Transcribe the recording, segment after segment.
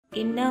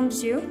It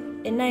numbs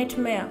you, a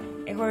nightmare,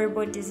 a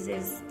horrible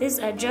disease. These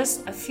are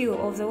just a few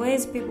of the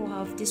ways people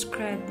have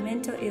described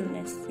mental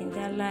illness in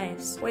their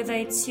lives, whether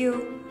it's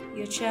you,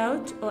 your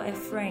child, or a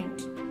friend.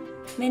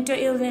 Mental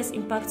illness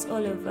impacts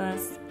all of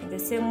us in the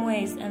same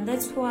ways, and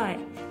that's why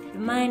the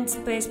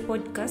Mindspace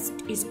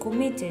podcast is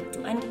committed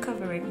to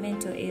uncovering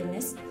mental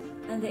illness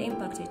and the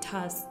impact it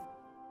has.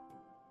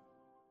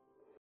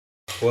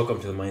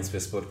 Welcome to the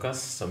Mindspace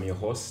podcast. I'm your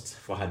host,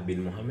 Fahad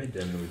bin Mohammed,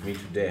 and with me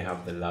today I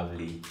have the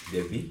lovely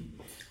Debbie,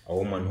 a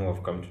woman who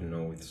I've come to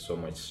know with so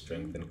much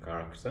strength and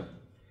character.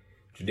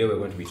 Today we're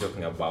going to be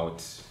talking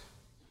about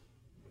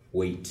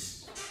weight,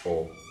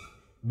 or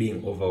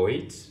being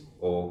overweight,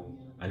 or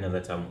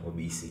another term,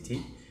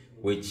 obesity,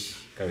 which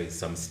carries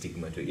some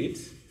stigma to it,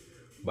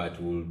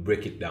 but we'll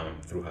break it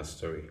down through her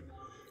story.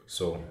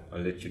 So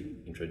I'll let you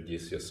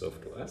introduce yourself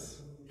to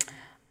us.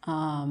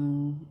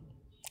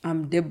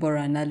 I'm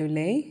Deborah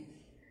Nalule.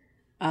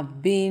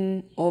 I've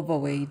been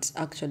overweight.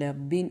 Actually,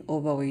 I've been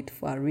overweight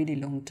for a really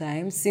long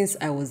time. Since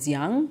I was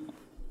young,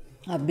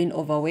 I've been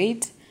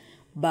overweight.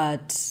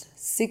 But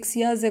 6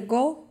 years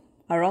ago,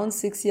 around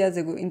 6 years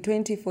ago, in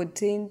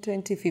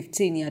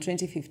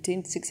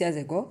 2015, 6 years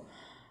ago,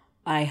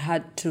 I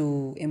had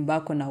to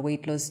embark on a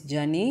weight loss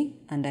journey,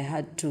 and I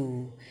had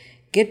to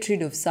get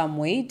rid of some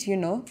weight,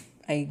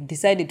 I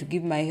decided to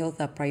give my health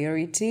a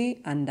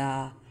priority, and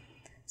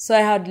so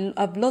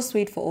I've lost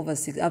weight for over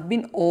 6. I've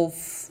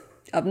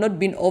not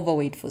been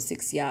overweight for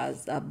 6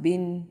 years. I've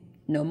been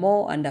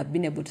normal, and I've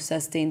been able to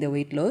sustain the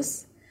weight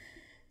loss.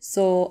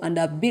 So, and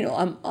I'm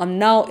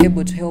now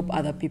able to help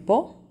other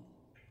people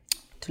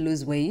to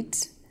lose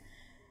weight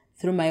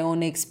through my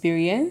own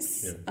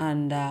experience. Yeah.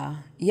 And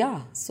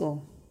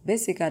so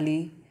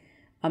basically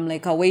I'm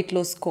like a weight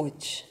loss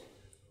coach.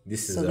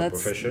 This is So a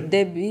that's profession?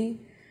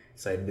 Debbie.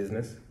 Side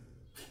business?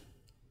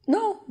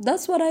 No,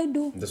 that's what I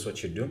do. That's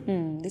what you do?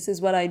 This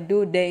is what I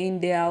do day in,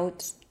 day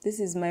out. This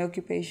is my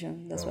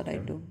occupation. That's what I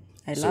do.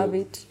 I love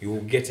it. You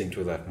will get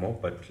into that more,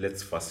 but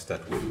let's first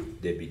start with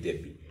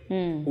Debbie.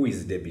 Who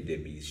is Debbie?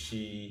 Is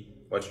she,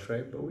 what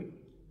tribe are we?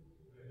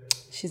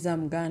 She's a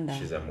Muganda.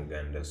 She's a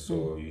Muganda.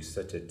 So you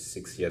started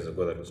 6 years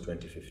ago, that was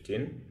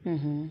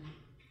 2015.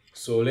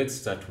 So let's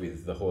start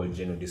with the whole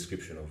general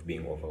description of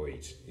being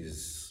overweight.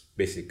 Is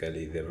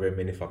basically there are very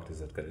many factors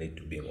that can lead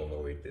to being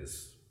overweight.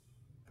 There's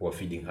poor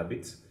feeding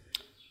habits.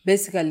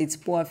 Basically, it's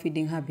poor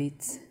feeding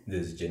habits.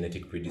 There's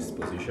genetic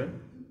predisposition.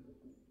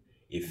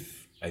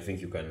 I think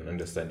you can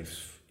understand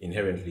if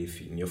inherently, if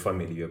in your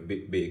family you're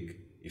big,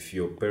 if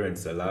your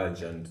parents are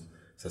large and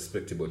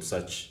susceptible to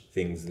such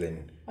things,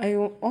 then... I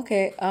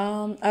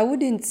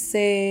wouldn't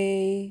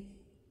say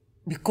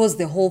because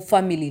the whole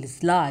family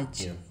is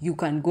large, you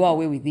can go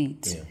away with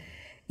it. Yeah.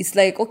 It's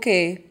like,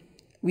 okay,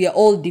 we are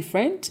all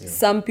different. Yeah.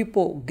 Some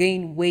people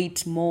gain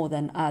weight more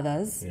than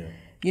others. Yeah.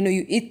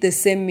 You eat the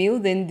same meal,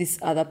 then this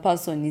other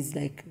person is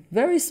like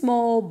very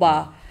small,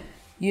 but,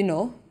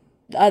 the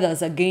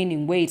others are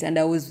gaining weight. And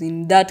I was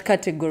in that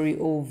category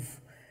of,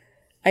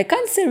 I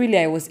can't say really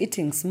I was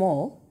eating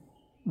small,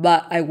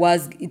 but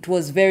it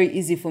was very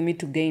easy for me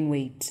to gain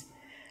weight.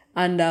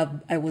 And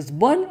I was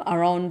born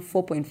around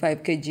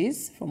 4.5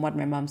 kgs, from what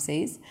my mom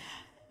says.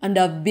 And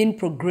I've been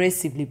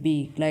progressively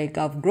big. Like,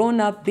 I've grown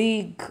up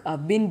big.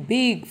 I've been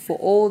big for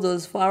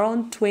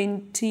around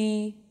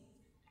 24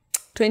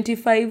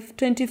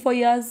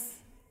 years.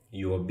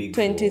 You were big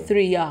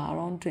 23,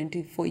 around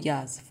 24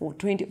 years. For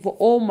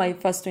all my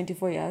first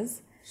 24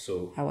 years,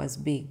 so I was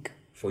big.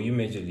 For you,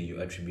 majorly,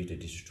 you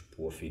attributed it to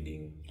poor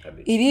feeding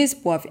habits. It is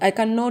poor. I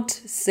cannot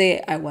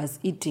say I was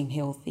eating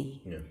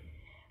healthy. Yeah.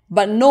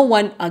 But no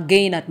one,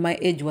 again, at my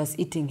age was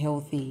eating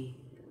healthy.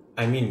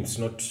 I mean, it's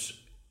not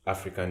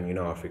African,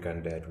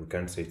 African diet. We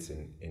can't say it's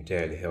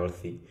entirely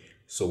healthy.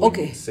 So when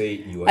you say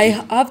you are... I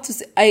have to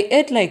say, I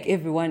ate like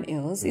everyone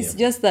else. It's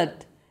just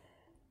that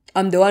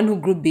I'm the one who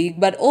grew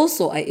big, but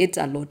also I ate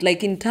a lot.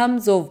 Like, in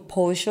terms of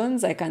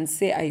portions, I can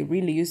say I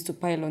really used to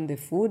pile on the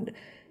food.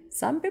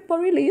 Some people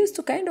really used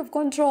to kind of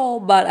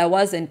control, but I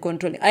wasn't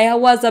controlling. I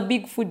was a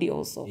big foodie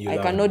also. I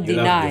cannot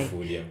deny. Loved the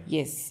food, yeah.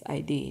 Yes, I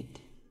did.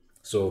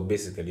 So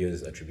basically, yours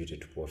is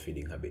attributed to poor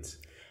feeding habits.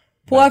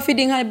 Poor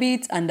feeding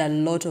habits and a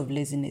lot of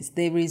laziness.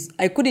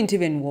 I couldn't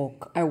even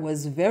walk. I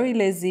was very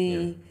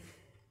lazy.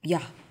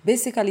 Yeah.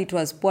 Basically, it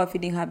was poor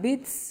feeding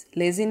habits,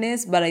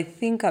 laziness, but I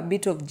think a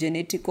bit of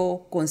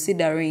genetical,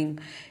 considering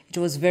it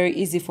was very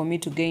easy for me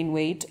to gain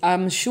weight.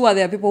 I'm sure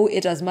there are people who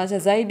ate as much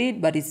as I did,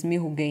 but it's me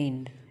who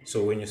gained.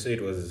 So when you say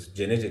it was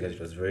genetic, it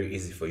was very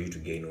easy for you to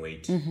gain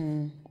weight.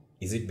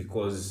 Is it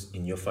because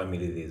in your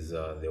family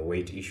there are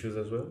weight issues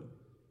as well?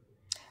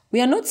 We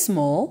are not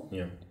small.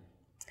 Yeah.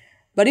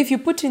 But if you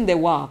put in the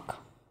work,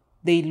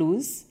 they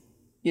lose.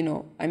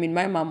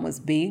 My mom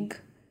was big.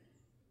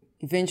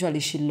 Eventually,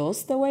 she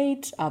lost the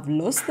weight. I've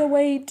lost the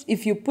weight.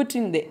 If you put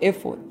in the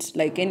effort,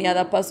 like any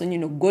other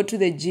person, go to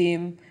the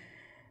gym,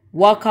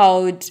 work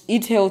out,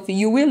 eat healthy,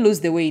 you will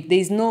lose the weight.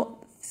 There's no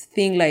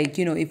thing like,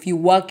 if you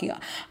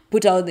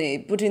put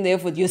in the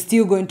effort, you're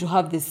still going to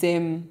have the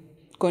same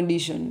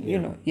condition,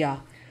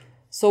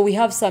 So we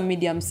have some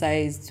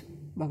medium-sized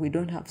but we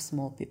don't have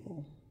small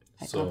people.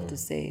 I So- have to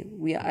say,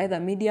 we are either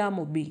medium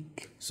or big.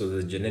 So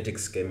the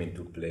genetics came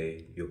into play,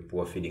 your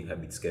poor feeding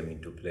habits came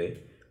into play.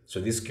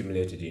 So this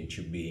cumulated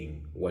into being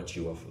what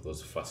you were for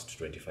those first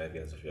 25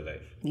 years of your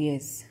life.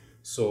 Yes.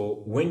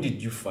 So when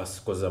did you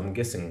first, because I'm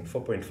guessing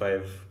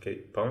 4.5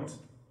 pounds?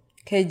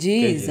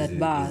 Kgs at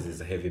birth.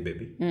 Is a heavy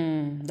baby.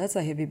 That's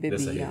a heavy baby.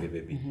 That's a yeah. heavy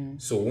baby.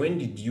 So when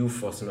did you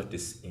first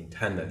notice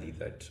internally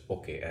that,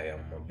 okay, I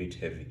am a bit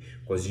heavy?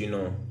 Because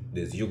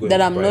there's you going That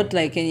to I'm not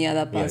like any other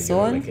Yeah, person.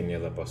 you're not like any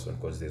other person,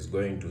 because there's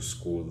going to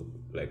school,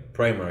 like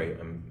primary.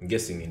 I'm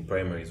guessing in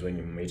primary is when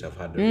you might have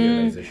had a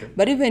realization.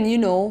 But even,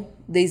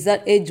 there's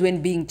that age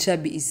when being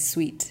chubby is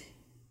sweet.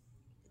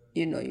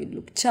 You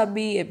look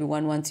chubby,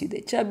 everyone wants you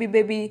the chubby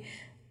baby.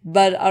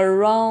 But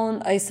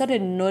I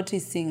started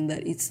noticing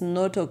that it's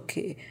not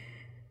okay.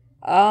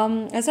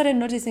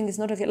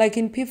 Like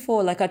in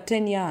P4, like at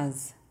 10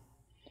 years.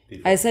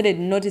 I started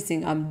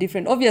noticing I'm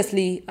different.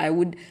 Obviously,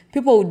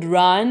 people would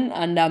run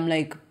and I'm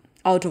like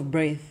out of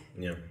breath.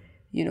 Yeah.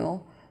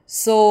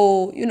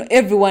 So,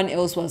 everyone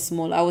else was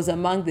small. I was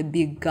among the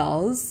big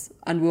girls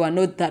and we were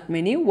not that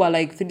many. We were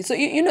like 3. So,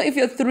 if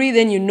you're 3,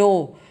 then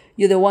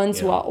you're the ones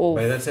who are off.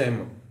 By that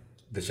time,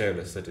 the child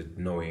has started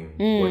knowing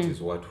what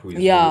is what, who is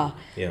Yeah.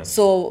 who. Yeah.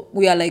 So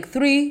we are like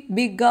 3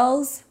 big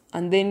girls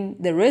and then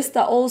the rest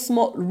are all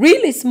small,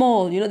 really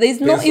small. There's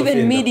not even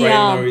The medium.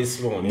 primary is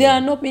small. They are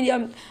not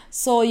medium.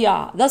 So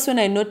yeah, that's when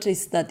I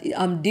noticed that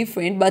I'm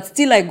different, but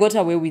still I got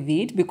away with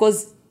it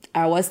because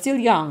I was still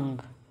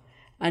young.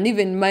 And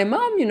even my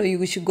mom, she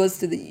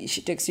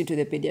takes you to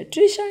the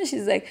pediatrician.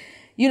 She's like,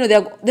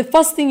 the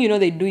first thing,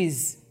 they do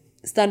is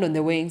stand on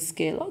the weighing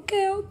scale.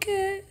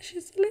 Okay,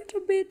 she's a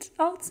little bit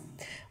out.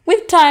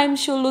 With time,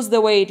 she'll lose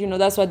the weight.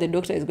 That's what the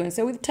doctor is going to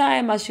say. With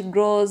time, as she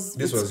grows,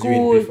 This with was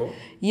school. you in P4?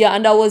 Yeah,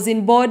 and I was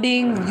in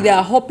boarding. They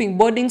are hoping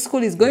boarding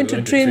school is going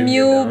to trim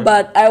you, down.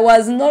 but I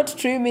was not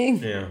trimming.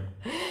 Yeah.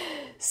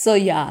 So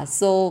yeah,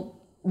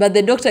 but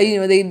the doctor,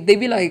 they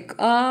be like,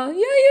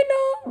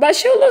 but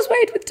she'll lose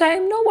weight with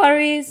time. No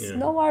worries,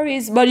 no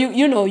worries. But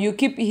you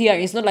keep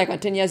hearing. It's not like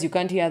at 10 years you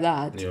can't hear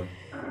that. Yeah.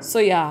 So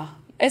yeah,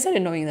 I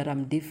started knowing that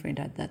I'm different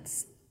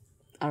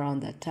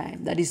around that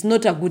time. That is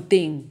not a good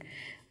thing.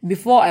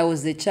 Before I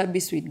was the chubby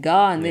sweet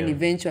girl, and then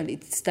eventually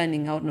it's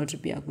turning out not to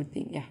be a good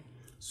thing. Yeah.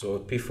 So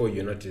P4,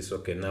 you notice,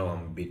 okay, now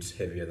I'm a bit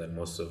heavier than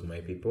most of my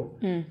people.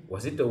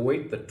 Was it the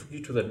weight that took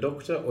you to the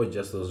doctor or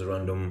just those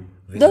random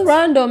visits? The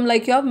random,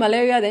 like you have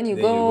malaria, then you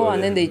go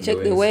and then they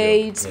check the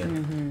weight.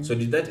 Yeah. So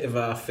did that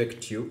ever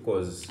affect you?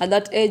 Because At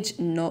that age,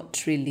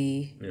 not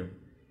really. yeah.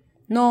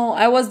 No,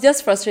 I was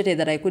just frustrated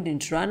that I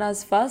couldn't run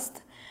as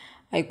fast.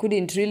 I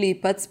couldn't really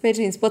participate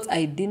in sports.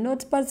 I did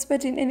not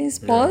participate in any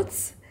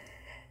sports.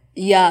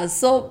 Yeah,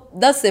 so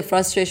that's the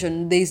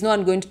frustration. There's no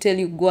one going to tell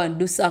you go and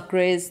do sack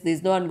race.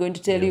 There's no one going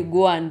to tell you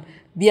go and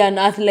be an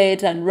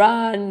athlete and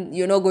run.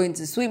 You're not going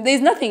to swim.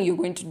 There's nothing you're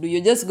going to do.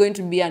 You're just going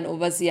to be an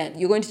overseer.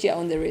 You're going to cheer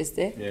on the rest.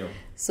 Yeah.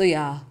 So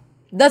yeah,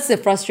 that's the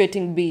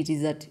frustrating bit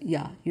is that,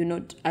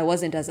 I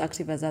wasn't as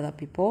active as other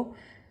people.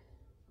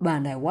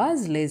 But I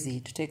was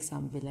lazy, to take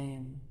some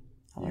blame.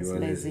 I was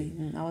lazy.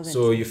 I wasn't.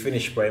 So you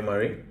finished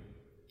primary.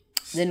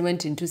 Then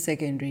went into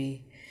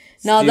secondary.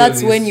 Now Still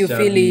that's when this you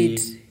chubby- feel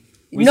it.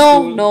 We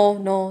No, still-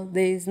 no.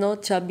 There is no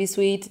chubby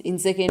sweet in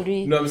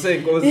secondary. No, I'm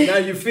saying because now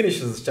you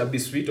finish as chubby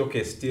sweet,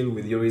 okay, still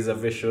with your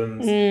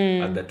reservations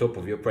at the top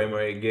of your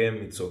primary game,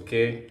 it's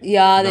okay.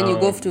 Yeah, then you Now-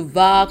 go to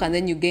VAC and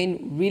then you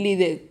gain really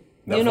the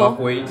VAC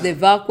weight. the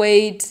VAC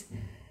weight.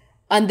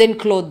 And then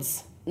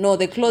clothes. No,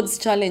 the clothes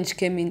challenge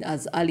came in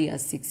as early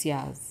as 6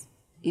 years.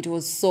 It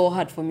was so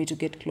hard for me to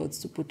get clothes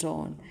to put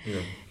on.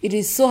 Yeah. It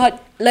is so hard.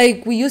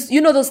 Like we used,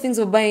 those things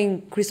of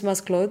buying Christmas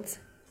clothes?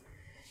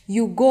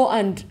 You go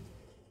and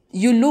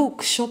you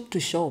look shop to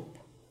shop.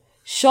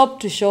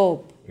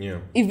 Yeah.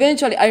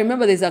 Eventually, I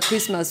remember there's a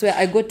Christmas where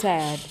I got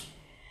tired.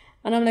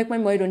 And I'm like,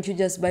 Mom, why don't you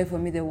just buy for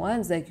me the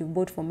ones like you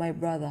bought for my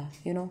brother,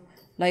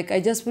 Like I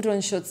just put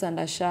on shorts and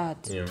a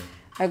shirt. Yeah.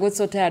 I got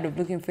so tired of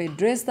looking for a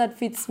dress that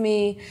fits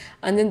me.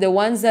 And then the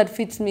ones that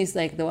fits me is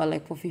like, they were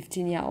like for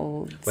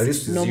 15-year-olds. But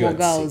this is normal you at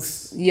girls.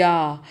 6.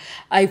 Yeah.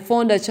 I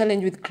found a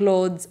challenge with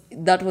clothes.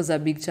 That was a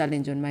big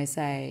challenge on my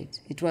side.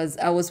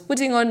 I was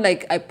putting on I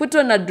put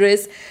on a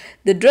dress.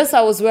 The dress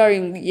I was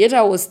wearing, yet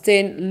I was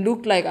 10,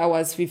 looked like I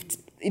was 15.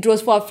 It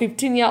was for a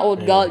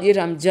 15-year-old girl, yet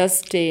I'm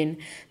just 10.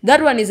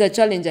 That one is a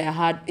challenge I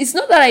had. It's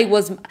not that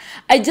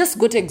I just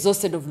got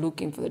exhausted of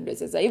looking for the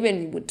dresses. I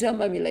even would tell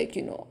mommy,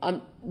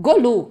 go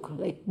look,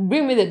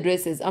 bring me the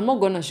dresses. I'm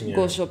not going to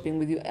go shopping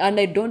with you. And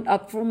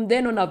from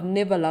then on, I've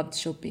never loved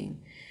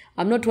shopping.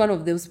 I'm not one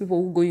of those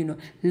people who go,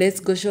 let's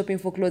go shopping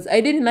for clothes.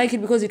 I didn't like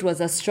it because it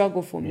was a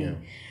struggle for me.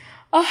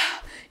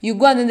 You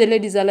go and then the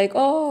ladies are like,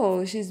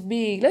 oh, she's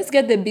big. Let's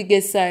get the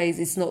biggest size.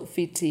 It's not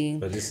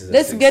fitting. But this is a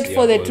Let's get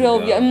for the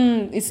 6-year-old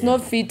 12. It's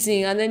not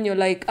fitting. And then you're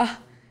like,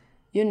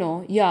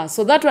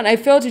 So that one, I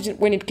felt it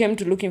when it came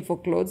to looking for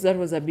clothes. That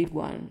was a big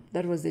one.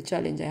 That was the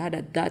challenge I had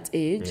at that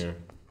age. Yeah.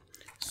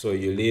 So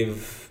you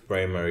leave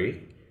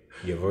primary.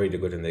 You've already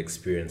gotten the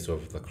experience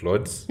of the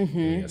clothes.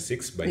 You're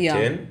 6 by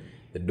 10.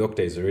 the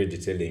doctor is already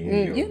telling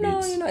you you're a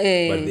bit,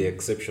 but the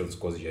exceptions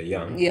because you're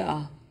young.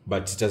 Yeah.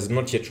 But it has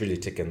not yet really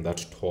taken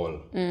that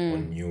toll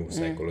on you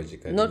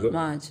psychologically. Not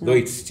much. Though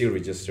it's still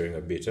registering a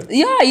bit.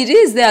 Yeah, it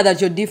is there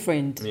that you're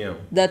different. Yeah.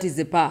 That is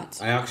the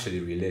part. I actually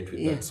relate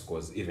with that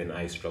because even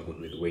I struggled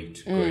with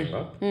weight growing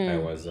up. I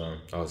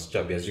was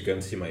chubby, as you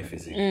can see my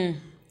physique.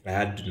 I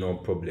had no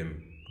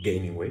problem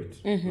gaining weight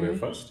very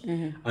fast.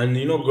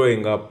 And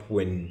growing up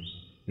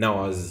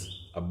now I was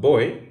a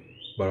boy,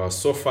 but I was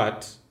so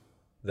fat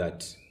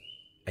that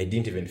I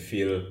didn't even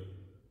feel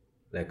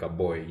like a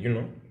boy,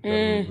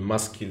 the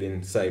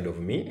masculine side of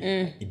me,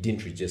 it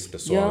didn't register,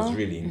 so I was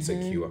really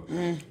insecure.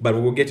 But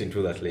we'll get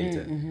into that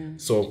later.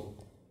 So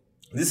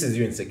this is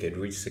you in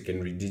secondary. Which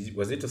secondary?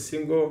 Was it a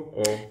single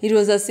or? It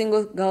was a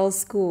single girls'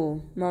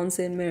 school, Mount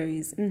St.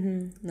 Mary's,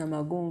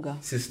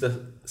 Namagunga.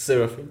 Sister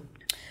Seraphine?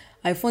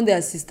 I found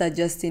their Sister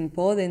Justine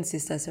Paul, then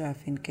Sister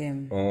Seraphine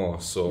came. Oh,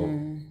 so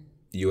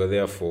you were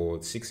there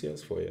for 6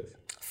 years, 4 years?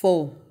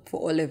 4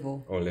 for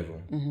O-level.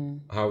 O-level.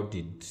 How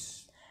did...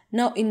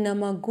 Now, in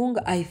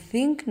Namagunga, I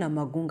think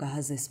Namagunga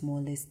has the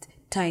smallest,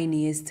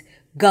 tiniest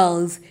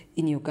girls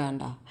in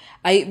Uganda.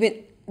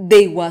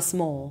 They were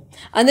small.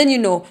 And then,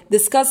 the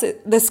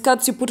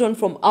skirts you put on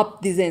from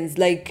up these ends,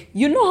 like,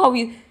 how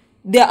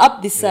they're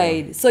up this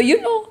side. So,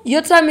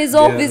 your time is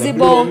all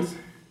visible.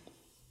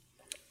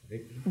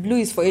 Blue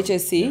is for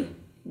HSC.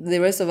 The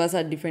rest of us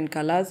had different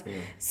colors.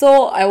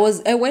 So I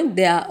went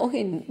there.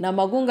 Okay,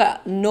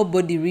 Namagunga,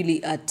 nobody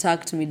really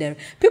attacked me there.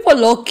 People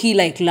low-key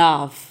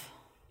laugh,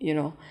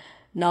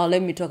 Now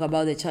let me talk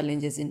about the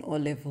challenges in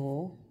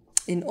O-level.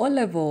 In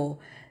O-level,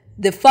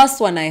 the first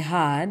one I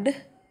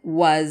had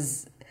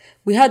was,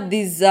 we had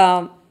this,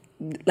 a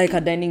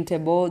dining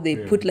table. They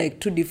put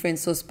 2 different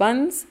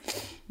saucepans.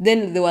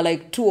 Then there were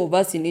 2 of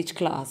us in each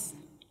class.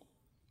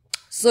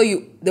 So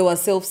there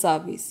was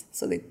self-service.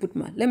 So they put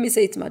let me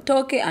say it's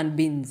matoke and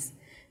beans.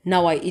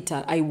 Now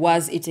I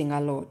was eating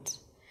a lot.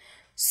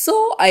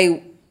 So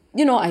I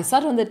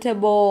sat on the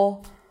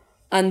table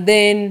and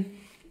then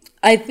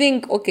I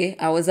think,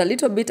 I was a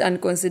little bit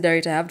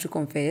inconsiderate, I have to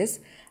confess.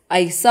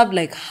 I served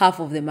half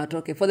of the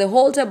matoke. For the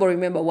whole table,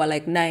 remember, were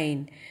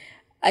 9.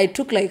 I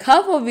took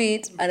half of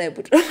it and I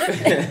put it on my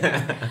plate.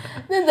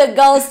 Then the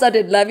girls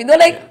started laughing. They're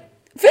like,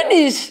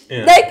 finish.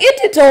 Eat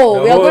it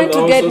all. We are going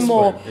to get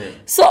more. Yeah.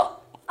 So,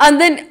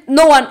 and then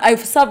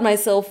I've served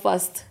myself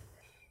first.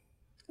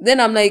 Then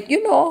I'm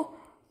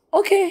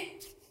okay.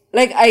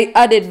 I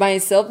added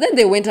myself. Then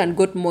they went and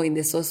got more in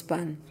the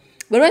saucepan.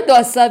 But when they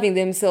were serving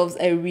themselves,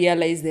 I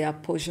realized their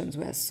portions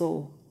were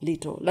so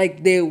little.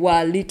 They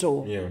were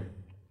little. Yeah.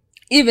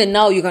 Even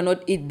now, you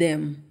cannot eat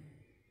them.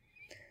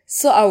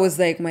 So I was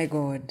my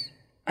God,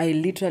 I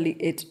literally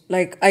ate.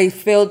 I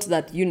felt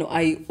that,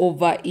 I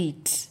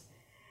overeat.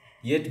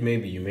 Yet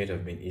maybe you might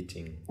have been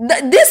eating.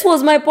 This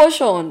was my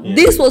portion. Yeah.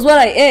 This was what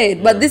I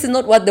ate, but this is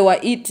not what they were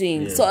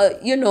eating. Yeah. So,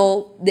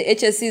 the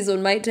HSCs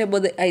on my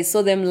table, I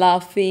saw them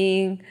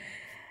laughing.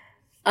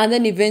 And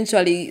then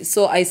eventually,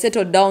 so I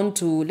settled down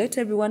to let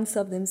everyone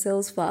serve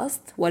themselves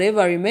first.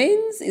 Whatever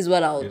remains is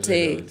what I'll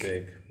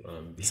take.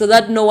 So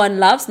that no one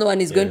laughs. No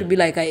one is going to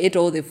be I ate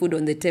all the food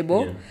on the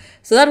table. Yeah.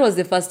 So that was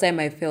the first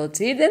time I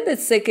felt it. Then the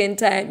second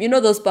time,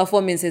 those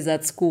performances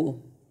at school.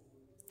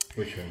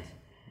 Which ones?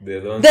 The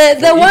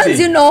ones,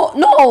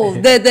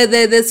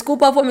 the school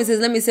performances,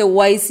 let me say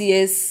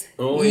YCS,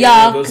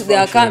 they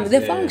are coming.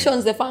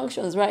 The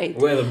functions, right?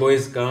 Where the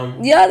boys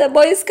come. Yeah, the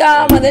boys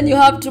come and then you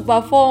have to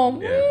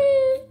perform. Yeah.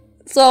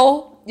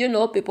 So,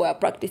 people are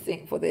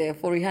practicing for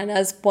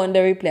Rihanna's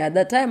Ponderi play. At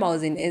that time, I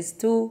was in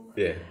S2.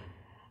 Yeah.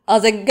 I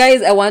was like,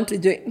 guys, I want to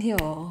join.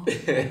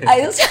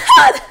 I used to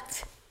have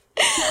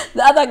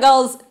the other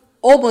girls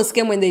almost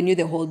came when they knew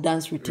the whole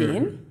dance routine.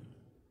 Mm-hmm.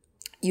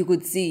 You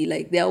could see,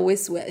 their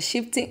waists were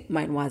shifting.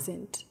 Mine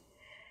wasn't.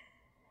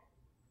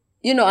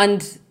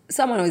 And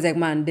someone was like,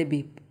 man,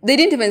 Debbie. They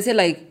didn't even say,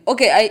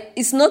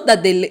 it's not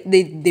that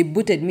they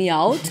booted me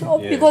out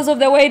because of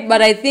the weight,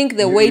 but I think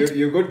the weight...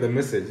 You got the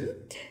message.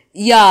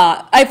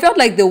 Yeah, I felt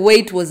like the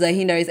weight was a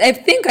hindrance. I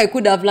think I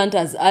could have learned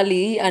as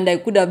early and I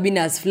could have been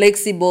as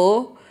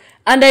flexible.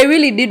 And I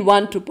really did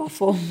want to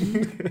perform.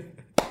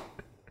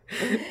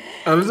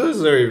 I'm so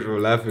sorry for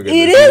laughing.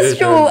 It is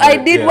true. I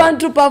did want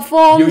to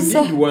perform. You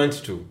did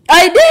want to.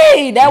 I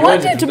did. I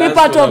wanted to be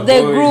part of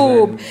the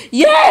group.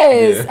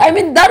 Yes. Yeah. I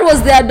mean, that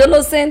was the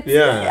adolescent.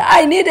 Yeah.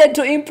 I needed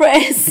to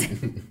impress.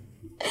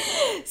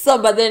 So,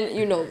 but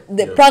then,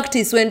 the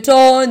practice went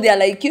on. They're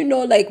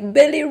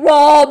belly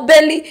roll,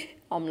 belly.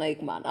 I'm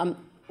like, man,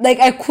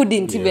 I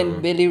couldn't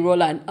even belly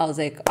roll. And I was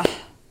like,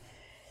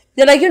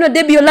 They're like,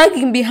 Debbie, you're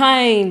lagging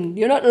behind.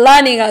 You're not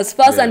learning as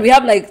fast. Yeah. And we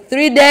have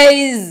 3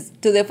 days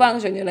to the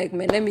function. You're like,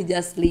 man, let me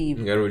just leave.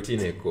 Your routine,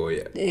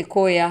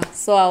 Ekoya.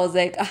 So I was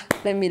like,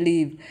 let me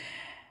leave.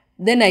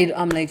 Then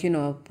I'm like,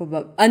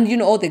 probably.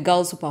 And, all the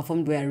girls who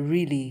performed were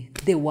really,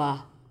 they were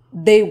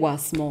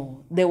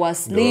small. They were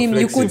slim.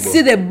 You could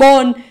see the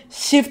bone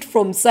shift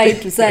from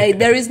side to side.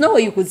 There is no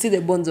way you could see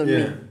the bones on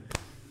me.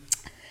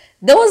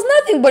 There was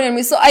nothing bone on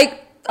me. So I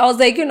was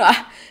like,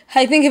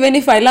 I think even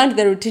if I learned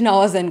the routine, I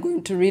wasn't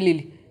going to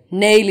really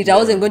nail it. I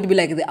wasn't going to be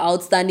like the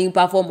outstanding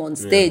performer on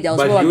stage. I was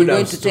But you probably would going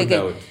have to stood take it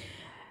out.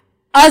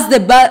 as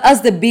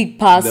the big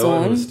The one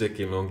person. who's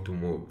taking long to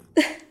move.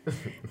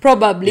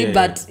 Probably, Yeah,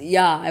 but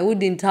yeah, I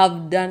wouldn't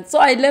have done. So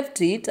I left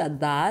it at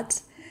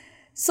that.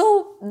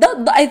 So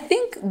I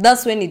think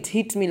that's when it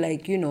hit me,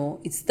 like,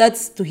 it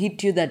starts to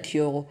hit you that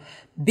you're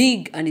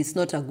big and it's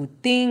not a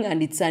good thing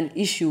and it's an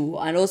issue.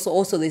 And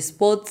also the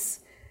sports,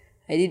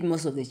 I did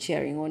most of the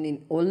cheering on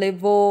in O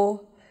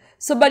level.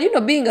 So, but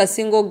being a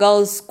single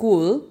girls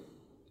school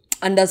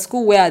and a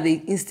school where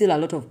they instill a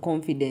lot of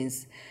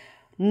confidence,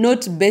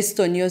 not based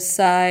on your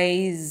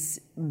size,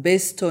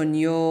 based on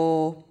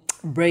your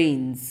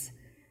brains.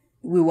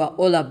 We were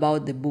all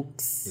about the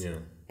books. Yeah.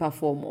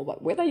 Perform, or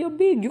whether you're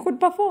big, you could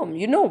perform.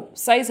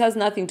 Size has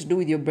nothing to do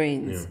with your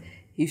brains.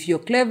 If you're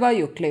clever,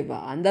 you're clever.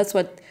 And that's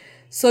what,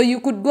 so you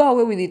could go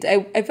away with it.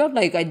 I felt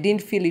like I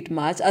didn't feel it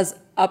much, as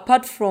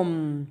apart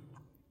from,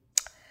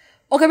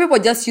 okay, people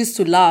just used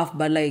to laugh,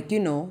 but like,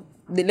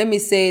 let me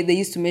say they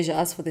used to measure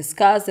us for the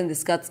skirts, and the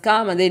skirts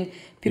come, and then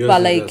people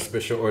Yours are is a like,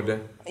 special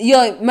order.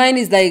 yeah, mine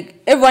is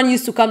like, everyone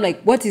used to come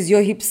like, what is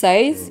your hip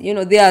size?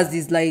 Theirs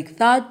is like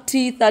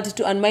 30,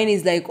 32, and mine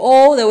is like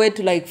all the way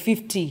to like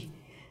 50.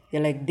 They're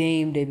like,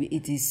 damn, Debbie,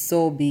 it is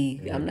so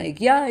big. I'm like,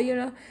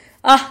 yeah,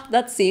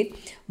 that's it.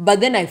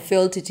 But then I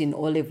felt it in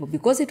O level,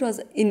 because it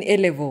was in A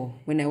level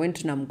when I went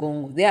to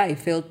Namgongo. There I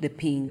felt the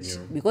pinch,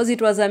 because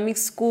it was a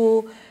mixed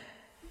school.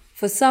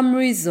 For some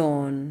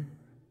reason,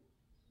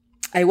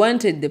 I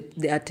wanted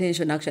the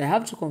attention. Actually, I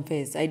have to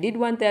confess, I did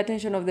want the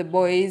attention of the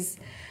boys.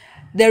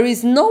 There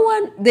is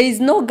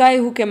no guy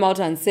who came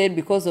out and said,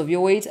 because of your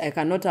weight, I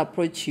cannot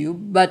approach you.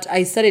 But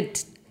I started,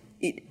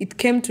 it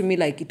came to me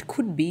like it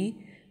could be.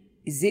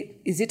 Is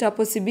it a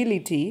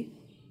possibility?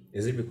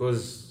 Is it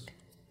because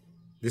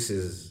this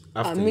is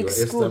after you're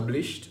mixed school.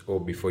 established or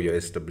before you're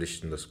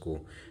established in the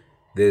school?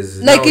 There's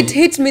Like, now it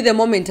hit me the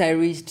moment I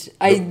reached.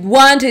 I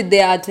wanted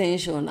their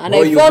attention, and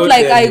Oh, I you felt got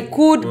like their- I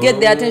could get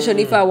their attention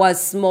if I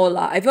was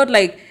smaller. I felt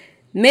like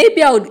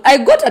maybe I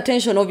got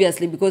attention,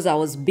 obviously, because I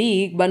was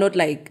big, but not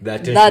like The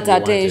attention that you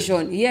wanted.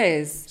 attention.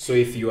 Yes. So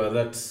if you are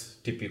that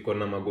typical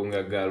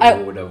Namagonga girl I-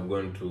 who would have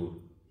gone to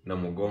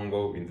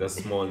Namugongo in that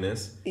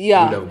smallness,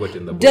 Yeah, you would have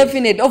gotten the boys.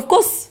 definite. Of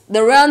course,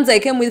 the rounds I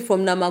came with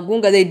from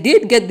Namagunga, they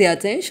did get the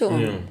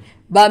attention.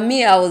 But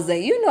me, I was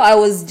like, I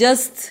was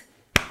just,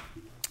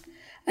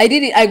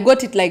 I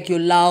got it like your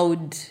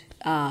loud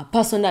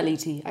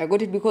personality. I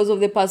got it because of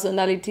the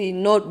personality,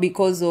 not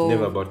because of,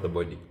 Never about the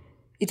body.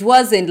 it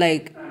wasn't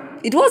like,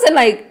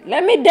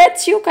 let me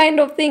date you kind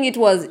of thing. It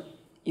was,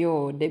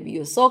 yo, Debbie,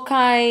 you're so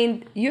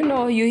kind. You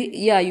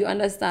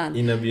understand.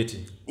 Inner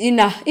beauty.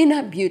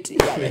 Inner beauty.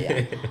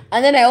 Yeah.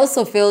 And then I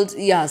also felt,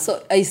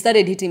 so I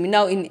started hitting me.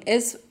 Now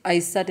I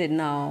started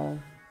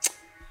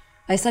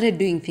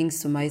doing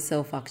things to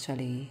myself,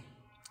 actually.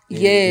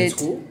 In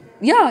school?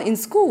 Yeah, in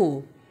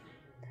school.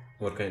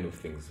 What kind of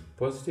things?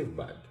 Positive,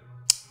 bad?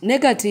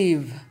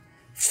 Negative.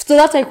 So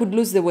that I could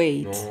lose the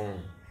weight. No.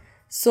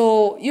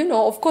 So,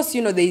 of course,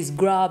 there is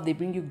Grab. They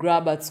bring you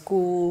Grab at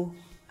school.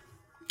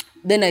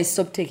 Then I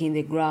stopped taking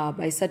the Grab.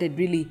 I started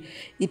really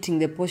eating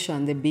the posho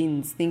and the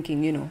beans,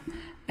 thinking,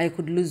 I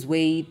could lose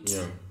weight.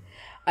 Yeah.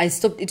 I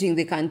stopped eating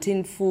the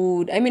canteen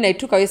food. I mean, I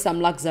took away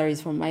some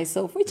luxuries from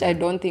myself, which I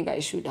don't think I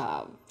should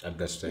have. At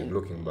that time,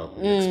 looking back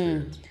on the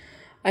experience.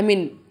 I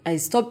mean, I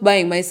stopped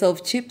buying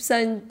myself chips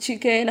and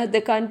chicken at the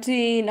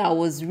canteen. I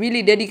was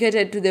really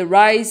dedicated to the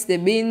rice, the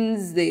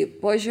beans, the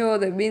posho,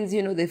 the beans,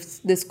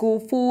 the school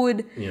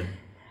food. Yeah.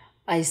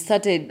 I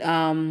started,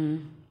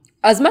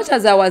 as much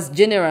as I was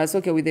generous,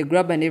 with the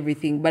Grab and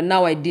everything, but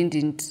now I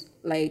didn't,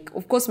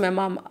 of course, my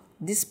mom,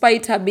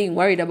 despite her being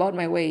worried about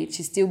my weight,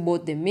 she still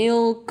bought the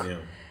milk. Yeah.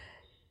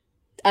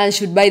 And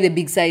should buy the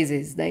big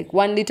sizes, like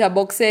 1 liter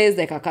boxes,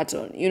 like a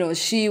carton.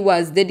 She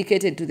was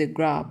dedicated to the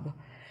Grab.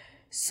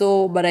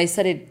 So, but I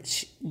started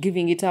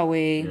giving it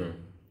away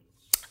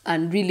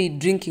and really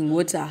drinking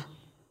water.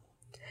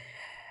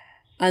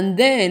 And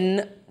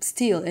then,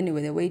 still,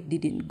 anyway, the weight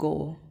didn't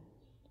go.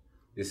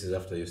 This is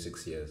after your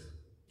 6 years.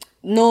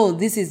 No,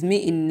 this is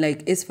me in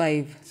like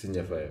S5.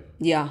 Senior 5.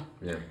 Yeah.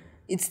 Yeah.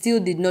 It still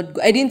did not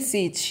go. I didn't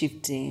see it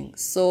shifting.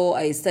 So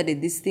I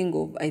started this thing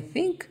of, I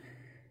think,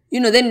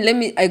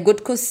 then I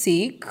got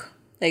sick,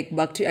 like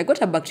bacteria. I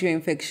got a bacterial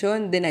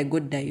infection, then I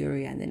got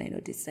diarrhea, and then I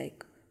noticed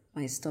like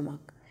my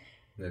stomach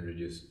That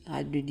reduced.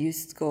 had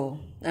reduced go.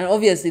 And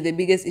obviously the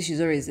biggest issue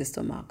is always the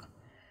stomach.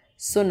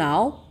 So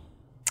now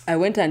I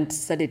went and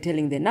started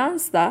telling the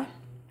nurse that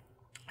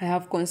I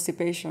have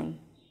constipation.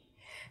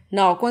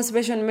 Now,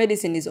 constipation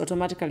medicine is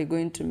automatically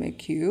going to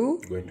make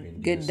you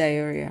get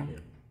diarrhea. Yeah.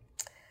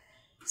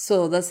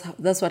 So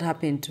that's what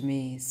happened to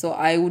me. So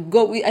I would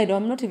go,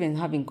 I'm not even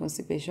having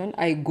constipation.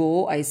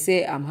 I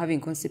say I'm having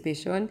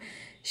constipation.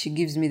 She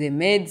gives me the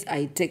meds.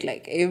 I take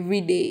like every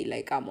day,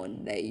 like I'm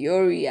on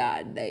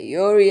diarrhea,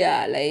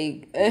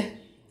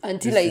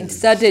 until I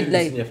started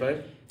like Senior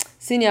 5?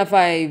 Senior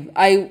 5.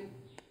 I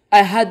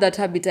had that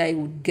habit. I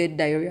would get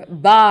diarrhea,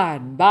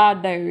 bad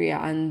diarrhea,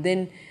 and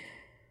then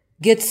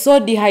get so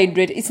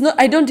dehydrated. It's not,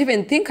 I don't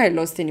even think I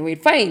lost any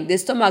weight. Fine, the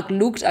stomach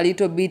looked a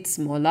little bit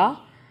smaller,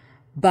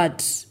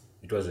 but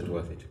It wasn't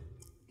worth it.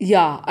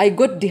 yeah, I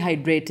got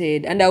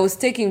dehydrated and I was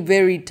taking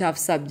very tough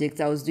subjects.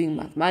 I was doing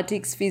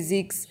mathematics,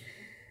 physics.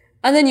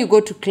 And then you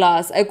go to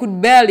class. I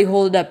could barely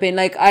hold a pen.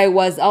 Like I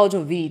was out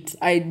of it.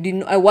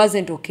 I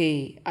wasn't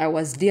okay. I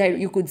was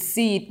you could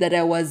see it that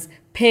I was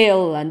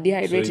pale and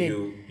dehydrated.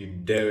 So you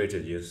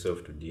directed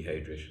yourself to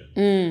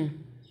dehydration.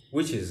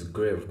 Which is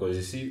grave because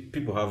you see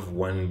people have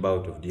one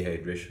bout of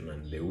dehydration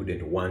and they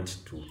wouldn't want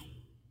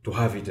to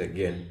have it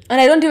again. And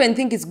I don't even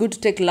think it's good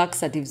to take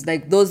laxatives,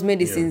 like those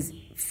medicines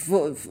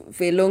for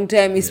a long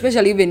time,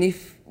 especially even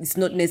if it's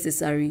not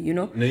necessary, you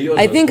know. No, yours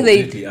I was think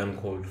completely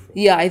uncalled for.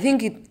 yeah, I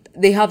think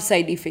they have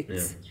side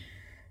effects.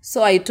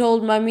 So I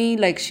told mommy,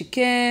 like she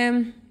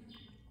came,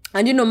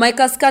 and you know, my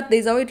casket,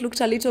 there's how it looked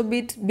a little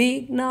bit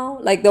big now.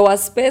 Like there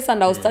was space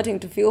and I was starting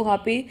to feel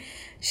happy.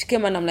 She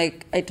came and I'm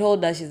like, I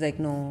told her, she's like,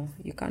 no,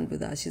 you can't do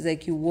that. She's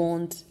like, you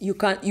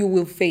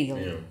will fail.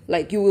 Yeah.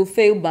 Like you will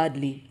fail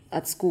badly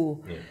at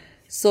school. Yeah.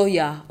 So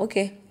yeah,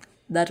 okay.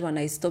 That one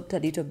I stopped a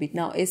little bit.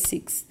 Now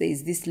S6, there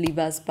is this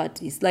leavers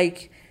party. It's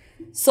like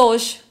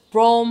Sosh,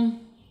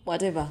 prom,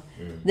 whatever.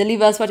 The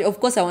leavers party. Of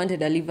course I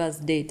wanted a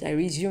leavers date. I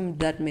resumed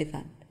that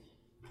method.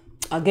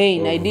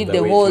 Again, I did the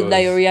whole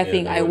diarrhea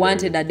thing. I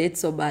wanted a date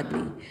so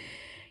badly.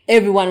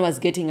 Everyone was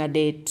getting a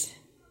date.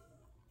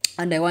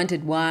 And I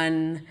wanted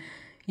one.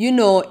 You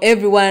know,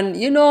 everyone,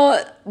 you know,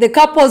 the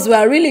couples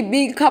were really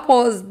big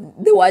couples.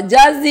 They were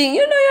jazzing.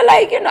 You know, you're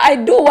like, you know, I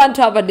do want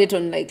to have a date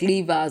on like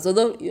levers.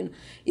 Although, you know,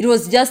 it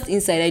was just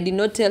inside. I did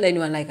not tell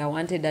anyone like I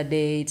wanted a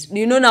date.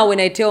 You know, now when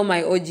I tell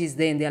my OGs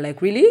then, they're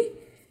like, really?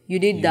 You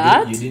did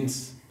that? It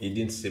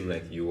didn't seem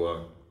like you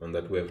were on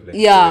that wavelength.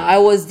 Yeah, I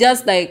was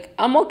just like,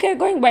 I'm okay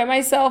going by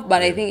myself.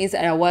 But I think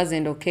I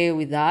wasn't okay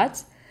with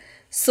that.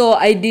 So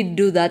I did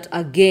do that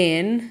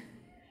again.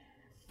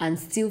 And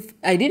still,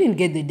 I didn't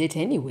get the date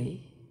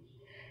anyway.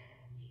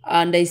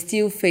 And I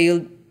still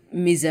failed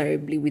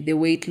miserably with the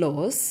weight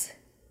loss.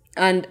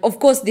 And of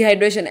course,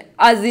 dehydration,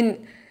 as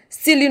in,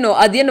 still, you know,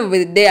 at the end of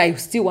the day, I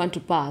still want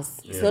to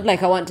pass. It's not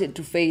like I wanted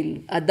to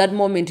fail. At that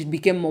moment, it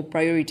became more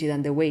priority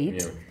than the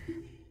weight. Yeah.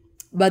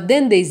 But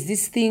then there's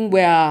this thing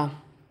where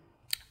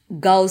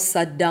girls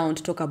sat down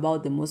to talk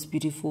about the most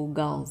beautiful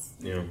girls.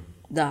 Yeah.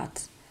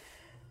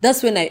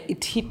 That's when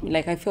it hit me,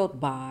 like I felt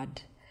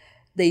bad.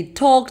 They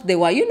talked, they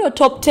were, you know,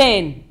 top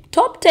 10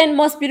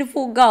 most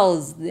beautiful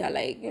girls. They are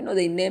like, you know,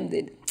 they named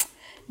it.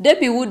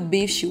 Debbie would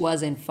be if she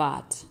wasn't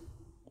fat.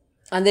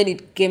 And then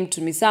it came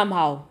to me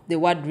somehow. The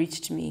word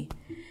reached me.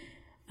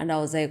 And I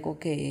was like,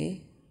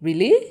 okay,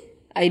 really?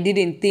 I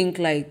didn't think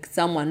like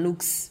someone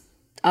looks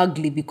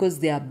ugly because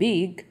they are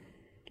big.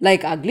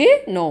 Like ugly?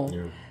 No.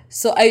 Yeah.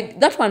 So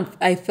that one,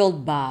 I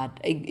felt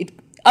bad.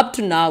 Up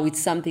to now, it's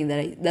something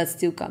that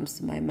still comes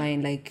to my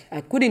mind. Like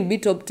I couldn't be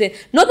top 10.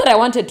 Not that I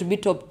wanted to be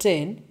top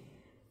 10.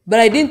 But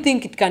I didn't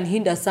think it can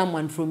hinder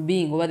someone from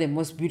being over the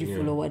most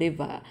beautiful or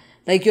whatever.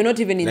 Like you're not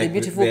even in the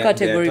beautiful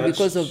category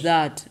because of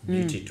that.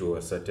 Beauty to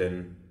a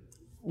certain...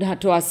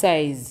 To a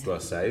size. To a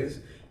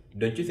size.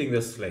 Don't you think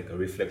that's like a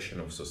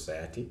reflection of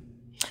society?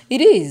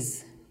 It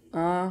is.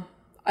 I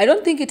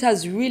don't think it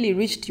has really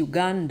reached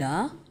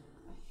Uganda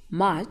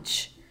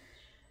much.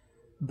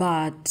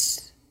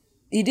 But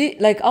it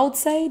is, like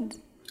outside...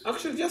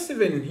 Actually, just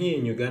even here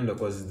in Uganda,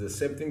 because the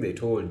same thing they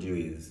told you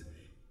is...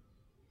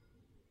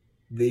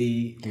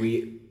 We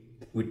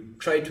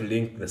try to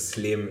link the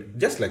slim,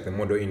 just like the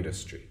model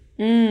industry.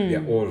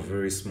 They're all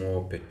very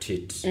small,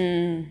 petite.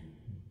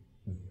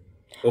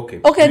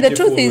 Okay, the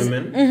truth is,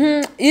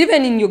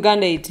 even in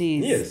Uganda it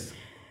is. Yes.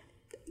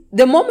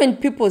 The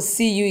moment people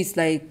see you, it's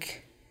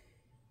like,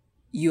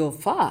 you're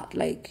fat,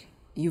 like,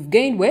 you've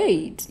gained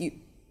weight.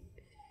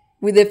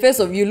 With the face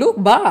of, you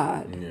look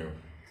bad. Yeah.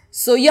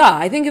 So yeah,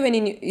 I think even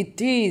it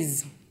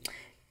is...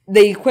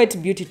 They equate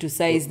beauty to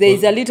size. There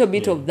is a little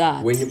bit of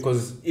that.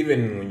 Because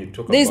even when you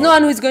talk there's no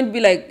one who is going to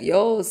be like,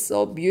 you're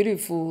so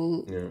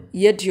beautiful. Yeah.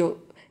 Yet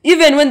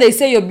even when they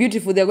say you're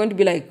beautiful, they're going to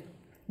be like,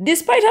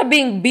 despite her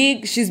being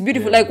big, she's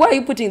beautiful. Yeah. Like, why are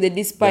you putting the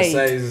despite? The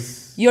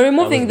size, you're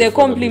removing the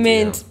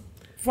compliment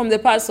from the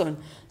person.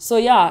 So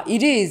yeah,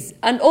 it is.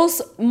 And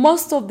also,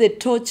 most of the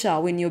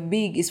torture when you're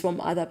big is from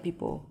other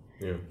people.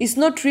 Yeah. It's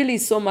not really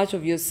so much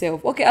of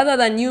yourself. Okay, other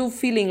than you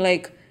feeling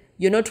like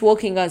you're not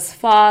walking as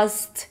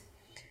fast.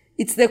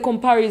 It's the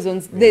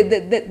comparisons,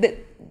 the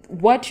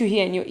what you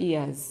hear in your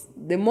ears.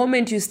 The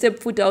moment you step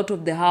foot out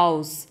of the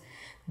house,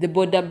 the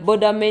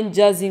border men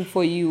jazzing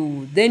for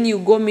you. Then you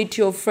go meet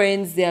your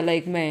friends. They're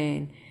like,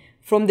 man,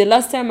 from the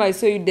last time I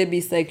saw you, Debbie,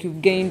 it's like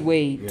you've gained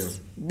weight. Yeah.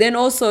 Then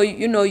also,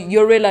 you know,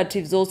 your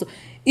relatives also.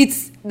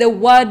 It's the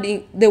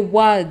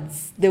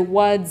words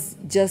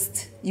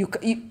just,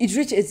 it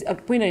reaches a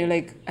point and you're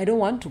like, I don't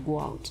want to go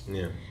out.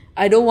 Yeah.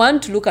 I don't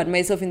want to look at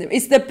myself in them.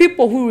 It's the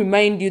people who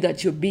remind you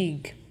that you're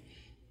big.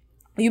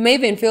 You may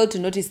even fail to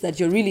notice that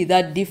you're really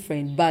that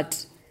different,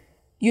 but,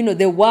 you know,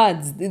 the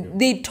words,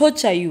 they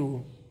torture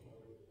you.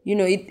 You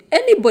know,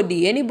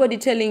 anybody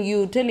telling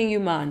you,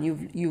 man,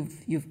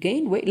 you've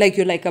gained weight, like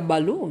you're like a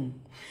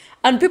balloon.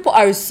 And people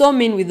are so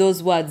mean with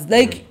those words.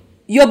 Like,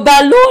 you're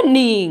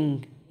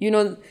ballooning,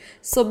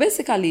 So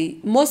basically,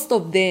 most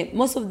of the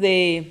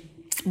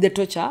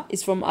torture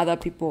is from other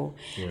people.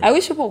 Yeah. I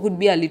wish people could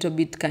be a little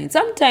bit kind.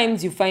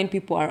 Sometimes you find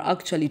people are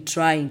actually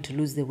trying to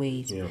lose the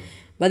weight. Yeah.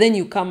 But then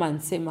you come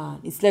and say, man,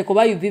 it's like,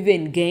 why you've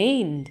even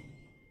gained?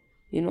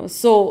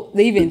 So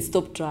they even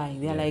stop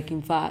trying. They're like,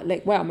 in fact,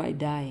 like, why am I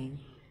dying?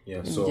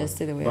 Yeah, so just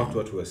stay the way back to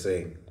what we were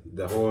saying,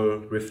 the whole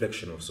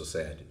reflection of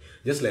society.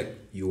 Just like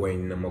you were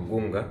in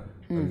Namagunga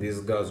and these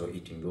girls were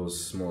eating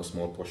those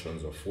small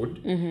portions of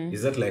food.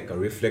 Is that like a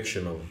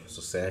reflection of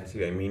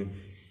society? I mean,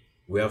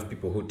 we have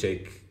people who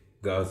take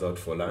girls out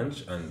for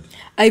lunch, and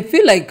I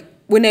feel like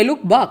when I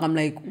look back, I'm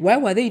like, why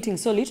were they eating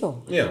so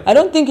little? Yeah. I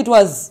don't think it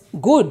was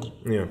good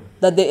yeah.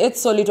 that they ate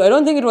so little. I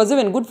don't think it was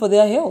even good for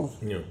their health.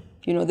 Yeah.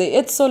 They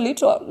ate so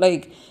little.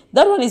 Like,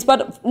 that one is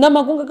part of...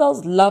 Namagunga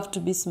girls love to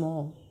be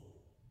small.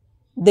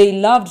 They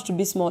loved to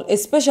be small,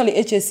 especially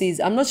HSCs.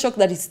 I'm not shocked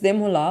that it's them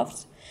who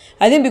loved.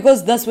 I think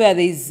because that's where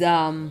there's...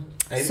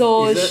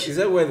 Is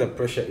that where the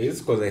pressure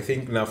is? Because I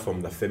think now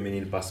from the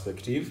feminine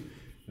perspective,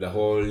 the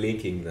whole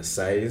linking the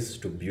size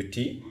to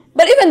beauty.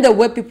 But even the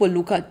way people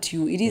look at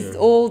you, it is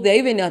all there.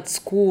 Even at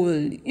school,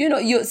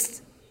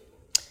 it's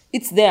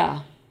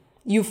there.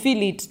 You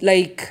feel it,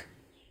 like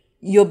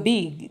you're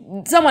big.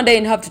 Someone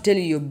didn't have to tell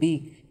you you're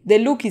big. The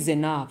look is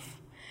enough.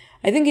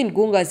 I think in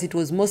Gungas, it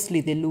was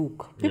mostly the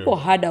look. People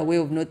had a way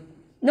of not...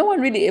 No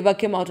one really ever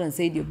came out and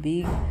said you're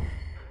big.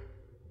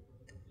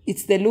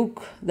 It's the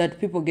look that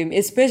people gave me,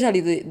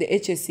 especially the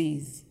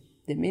HSCs,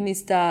 the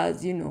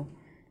ministers,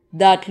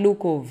 that look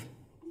of...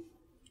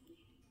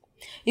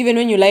 Even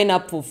when you line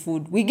up for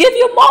food, we give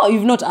you more.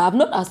 I have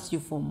not asked you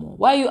for more.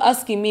 Why are you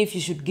asking me if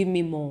you should give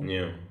me more?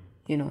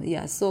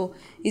 Yeah. So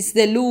it's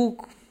the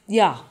look,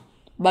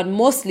 But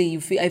mostly,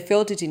 I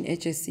felt it in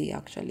HSC,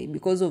 actually,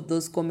 because of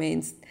those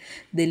comments,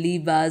 the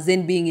leavers,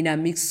 then being in a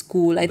mixed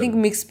school. I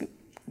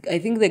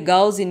think the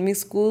girls in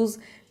mixed schools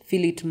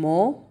feel it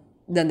more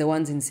than the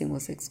ones in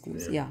single-sex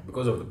schools,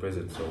 Because of the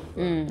presence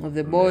of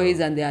the boys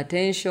and the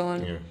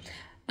attention. Yeah.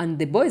 And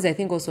the boys, I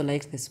think, also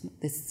liked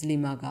the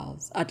slimmer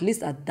girls, at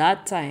least at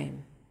that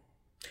time.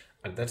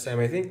 At that time,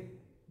 I think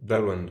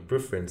that one,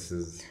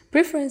 preferences.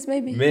 Preference,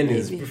 maybe. Men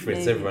is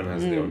preference. Maybe. Everyone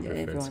has their own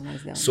preference. Everyone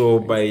has their own so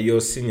by your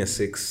senior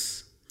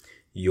 6,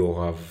 you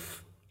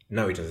have...